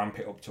ramp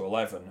it up to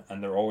 11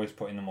 and they're always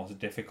putting the most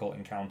difficult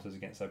encounters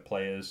against their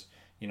players.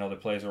 You know, the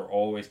players are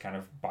always kind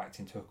of backed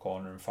into a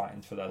corner and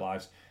fighting for their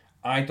lives.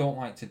 I don't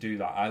like to do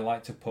that. I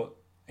like to put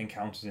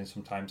encounters in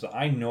sometimes that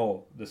I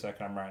know the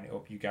second I'm writing it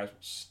up, you guys will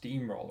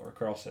steamroller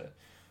across it.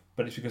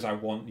 But it's because I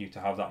want you to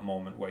have that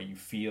moment where you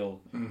feel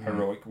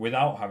heroic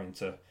without having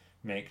to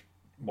make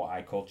what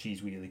I call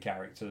cheese wheelie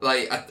characters.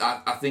 Like,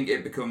 I think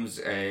it becomes,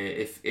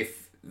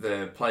 if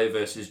the player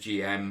versus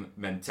GM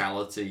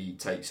mentality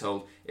takes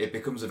hold, it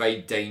becomes a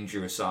very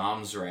dangerous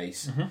arms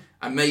race.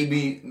 And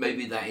maybe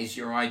that is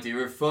your idea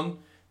of fun,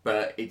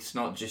 but it's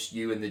not just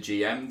you and the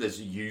GM,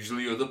 there's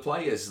usually other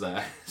players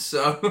there.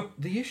 So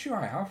the issue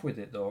I have with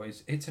it, though,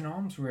 is it's an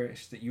arms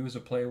race that you as a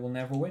player will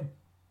never win.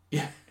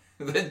 Yeah.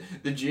 The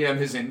GM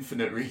has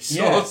infinite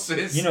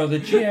resources. Yeah. You know, the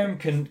GM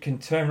can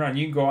turn around.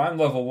 You can go, I'm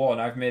level 1.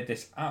 I've made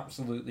this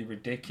absolutely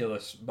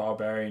ridiculous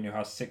barbarian who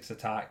has 6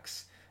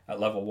 attacks at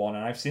level 1.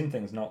 And I've seen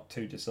things not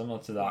too dissimilar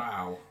to that.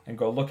 Wow. And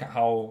go, look at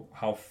how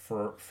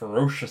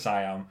ferocious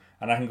I am.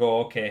 And I can go,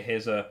 okay,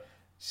 here's a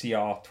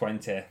CR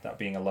 20, that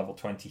being a level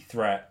 20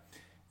 threat.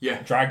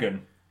 Yeah.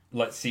 Dragon,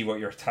 let's see what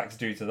your attacks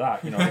do to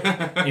that. You know,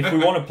 if we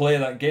want to play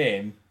that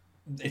game,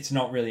 it's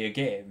not really a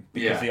game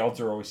because the odds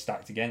are always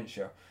stacked against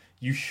you.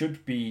 You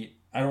should be,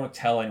 I don't want to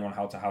tell anyone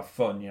how to have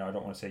fun, you know, I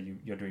don't want to say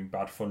you're doing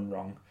bad fun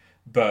wrong,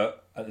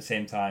 but at the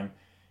same time,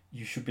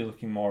 you should be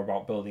looking more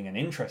about building an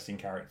interesting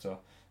character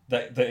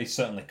that is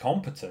certainly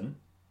competent,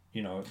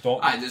 you know.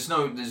 There's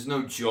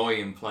no joy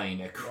in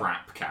playing a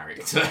crap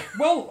character.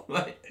 Well,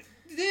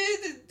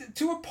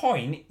 to a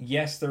point,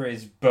 yes there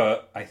is,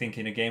 but I think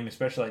in a game,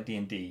 especially like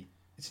D&D,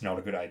 it's not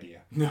a good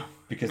idea. No.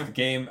 Because the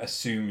game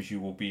assumes you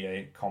will be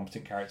a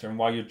competent character, and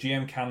while your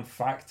GM can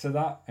factor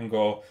that and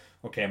go,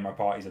 okay, my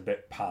party's a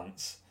bit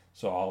pants,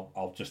 so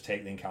I'll just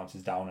take the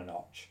encounters down a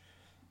notch.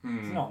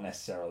 It's not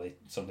necessarily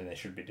something they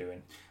should be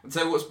doing. I'd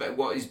say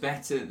what is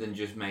better than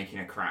just making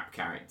a crap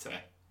character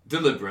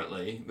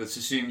deliberately. Let's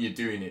assume you're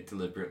doing it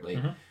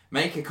deliberately.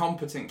 Make a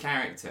competent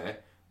character,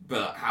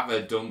 but have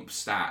a dump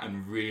stat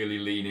and really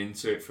lean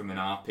into it from an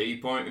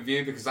RP point of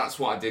view, because that's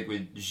what I did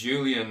with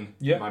Julian,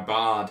 my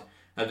bard.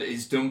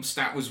 His dump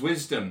stat was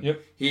wisdom.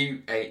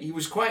 He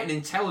was quite an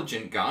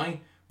intelligent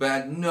guy, but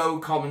had no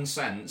common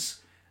sense.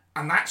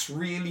 And that's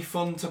really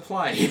fun to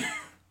play.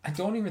 I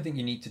don't even think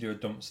you need to do a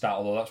dump stat,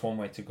 although that's one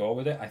way to go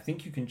with it. I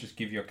think you can just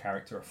give your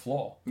character a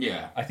flaw.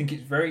 Yeah. I think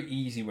it's very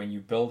easy when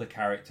you build a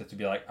character to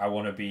be like, I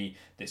want to be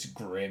this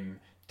grim,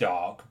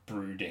 dark,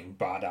 brooding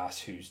badass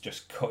who's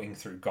just cutting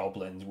through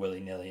goblins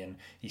willy-nilly, and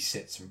he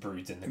sits and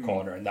broods in the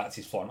corner, and that's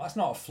his flaw. And that's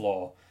not a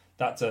flaw.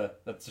 That's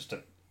just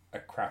a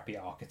crappy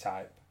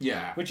archetype.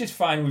 Yeah. Which is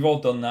fine. We've all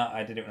done that.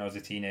 I did it when I was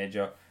a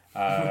teenager.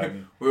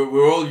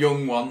 We're all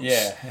young once.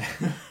 Yeah.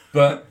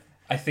 But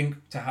I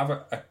think to have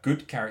a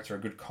good character, a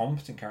good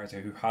competent character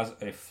who has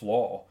a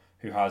flaw,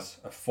 who has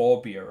a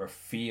phobia, a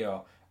fear,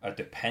 a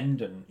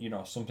dependent, you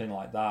know, something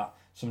like that,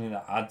 something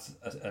that adds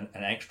an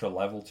extra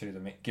level to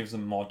them, it gives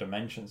them more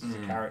dimensions as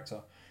a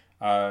character.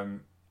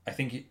 I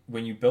think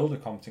when you build a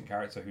competent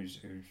character who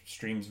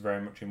streams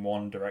very much in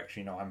one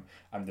direction, you know,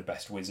 I'm the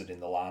best wizard in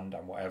the land,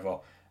 and whatever,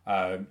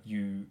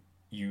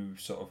 you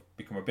sort of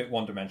become a bit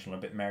one-dimensional,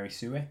 a bit Mary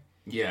Sue.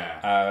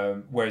 Yeah.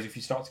 Whereas if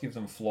you start to give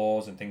them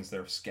flaws and things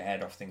they're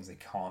scared of, things they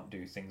can't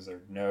do, things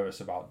they're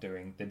nervous about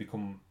doing, they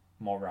become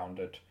more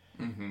rounded.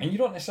 And you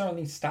don't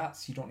necessarily need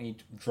stats, you don't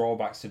need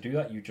drawbacks to do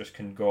that. You just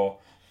can go,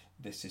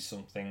 this is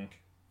something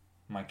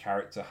my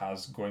character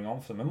has going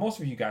on for them. And most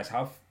of you guys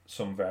have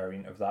some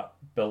variant of that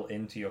built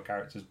into your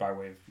characters by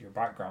way of your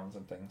backgrounds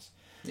and things.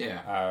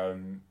 Yeah.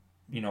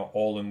 You know,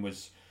 Orlin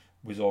was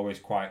always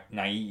quite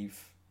naive,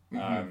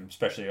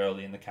 especially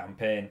early in the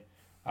campaign.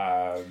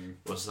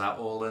 Was that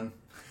Orlin?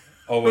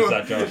 Oh, was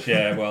that Josh?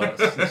 Yeah, well,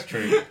 that's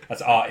true.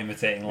 That's art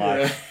imitating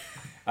life.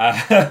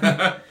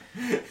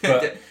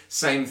 But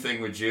same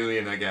thing with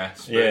Julian, I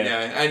guess. But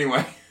yeah.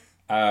 Anyway.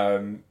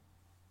 And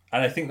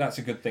I think that's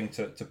a good thing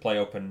to play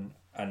up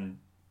and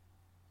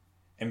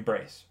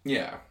embrace.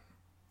 Yeah.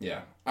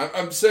 Yeah.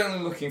 I'm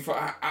certainly looking for...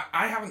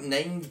 I haven't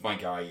named my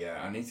guy yet.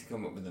 I need to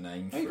come up with a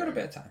name for him. You've got a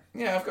bit of time.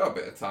 Yeah, I've got a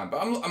bit of time.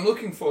 But I'm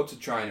looking forward to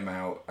trying him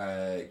out.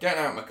 Getting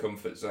out of my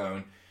comfort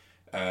zone.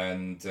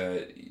 And,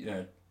 you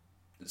know,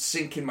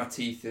 sinking my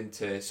teeth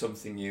into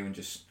something new and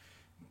just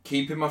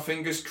keeping my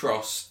fingers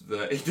crossed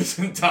that it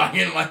doesn't die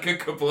in like a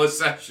couple of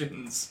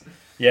sessions.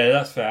 Yeah,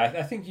 that's fair.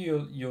 I think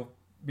you'll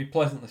be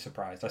pleasantly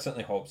surprised. I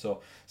certainly hope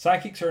so.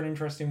 Psychics are an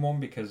interesting one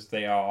because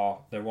they're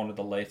one of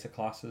the later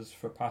classes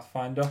for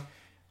Pathfinder.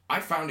 I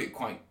found it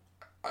quite...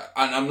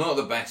 And I'm not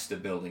the best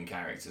at building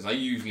characters. I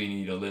usually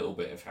need a little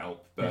bit of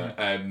help. But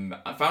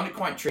I found it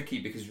quite tricky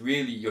because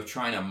really you're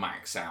trying to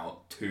max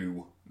out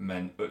 2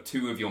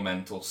 two of your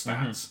mental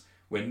stats.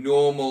 Where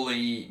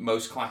normally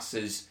most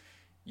classes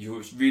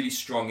you're really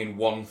strong in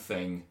one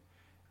thing,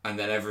 and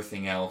then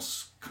everything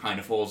else kind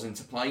of falls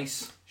into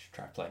place. You should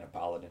try playing a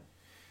paladin.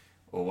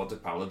 Or what do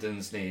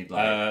paladins need?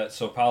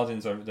 So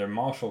paladins they're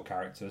martial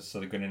characters, so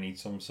they're going to need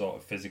some sort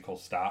of physical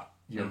stat.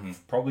 You're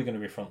probably going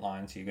to be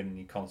frontline, so you're going to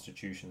need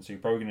Constitution. So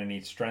you're probably going to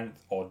need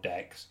Strength or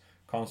Dex,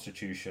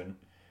 Constitution.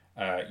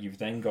 You've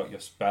then got your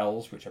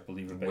spells, which I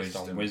believe are based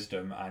on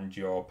Wisdom, and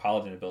your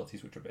Paladin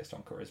abilities, which are based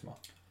on Charisma.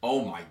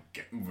 Oh my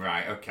god!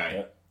 Right, okay.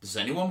 Yep. Does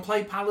anyone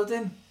play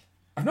Paladin?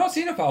 I've not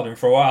seen a Paladin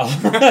for a while.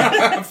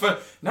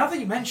 Now that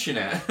you mention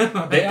it,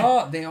 they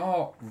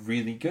are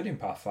really good in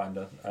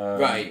Pathfinder.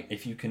 Right.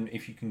 If you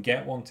can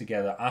get one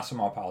together,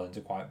 Aasimar Paladins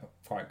are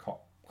quite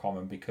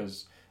common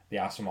because the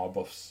Aasimar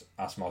buffs,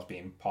 Aasimars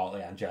being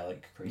partly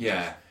angelic creatures.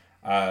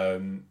 Yeah.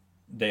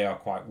 They are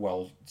quite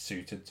well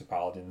suited to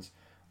Paladins.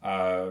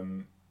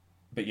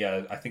 But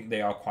yeah, I think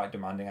they are quite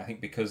demanding. I think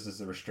because there's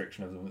the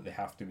restriction of them that they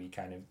have to be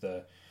kind of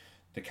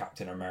the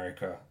Captain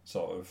America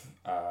sort of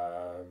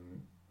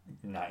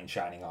knight in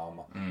shining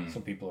armor.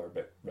 Some people are a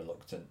bit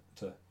reluctant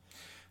to.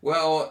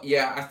 Well,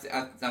 yeah,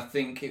 I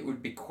think it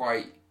would be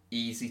quite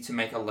easy to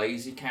make a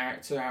lazy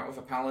character out of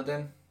a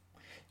paladin.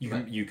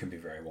 You can be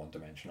very one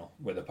dimensional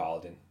with a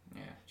paladin.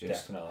 Yeah,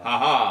 just definitely.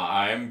 Haha,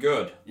 I am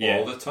good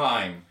all the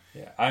time.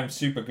 Yeah, I'm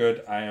super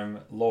good. I am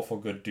lawful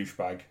good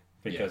douchebag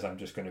because I'm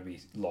just going to be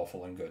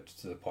lawful and good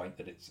to the point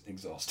that it's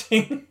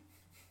exhausting.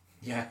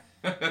 Yeah.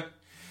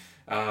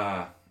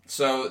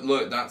 So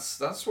look, that's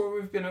what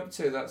we've been up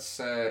to. That's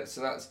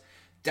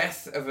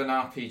death of an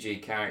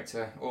RPG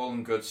character. All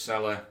in good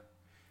cellar.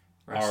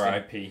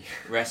 R.I.P.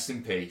 Rest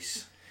in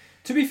peace.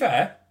 To be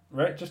fair,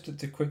 right, just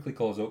to quickly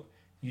close up,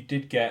 you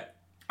did get.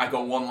 I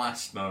got one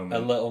last moment.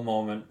 A little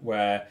moment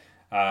where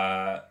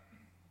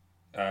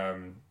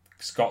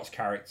Scott's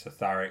character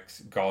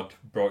Tharix, God,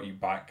 brought you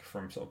back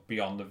from sort of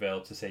beyond the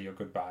veil to say your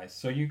goodbyes.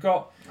 So you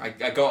got. I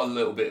got a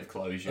little bit of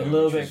closure.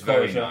 Which was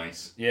very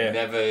nice. Yeah.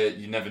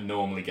 You never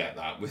normally get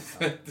that with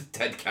the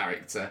dead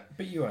character.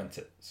 But you earned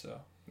it,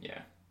 so.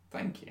 Yeah.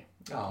 Thank you.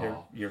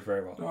 You're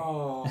very welcome.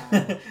 Oh.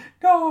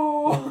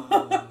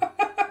 No.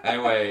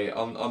 Anyway,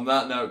 on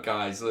that note,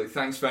 guys, look,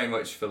 thanks very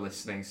much for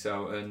listening.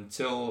 So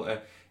until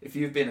if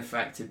you've been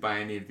affected by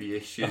any of the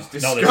issues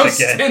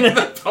discussed in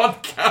the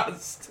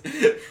podcast,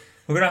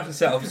 we're gonna have to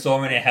set up so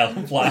many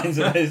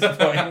helplines at this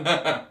point.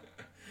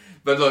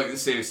 But look,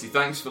 seriously,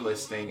 thanks for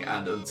listening,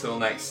 and until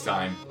next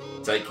time,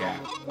 take care.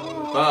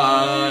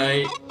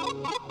 Bye.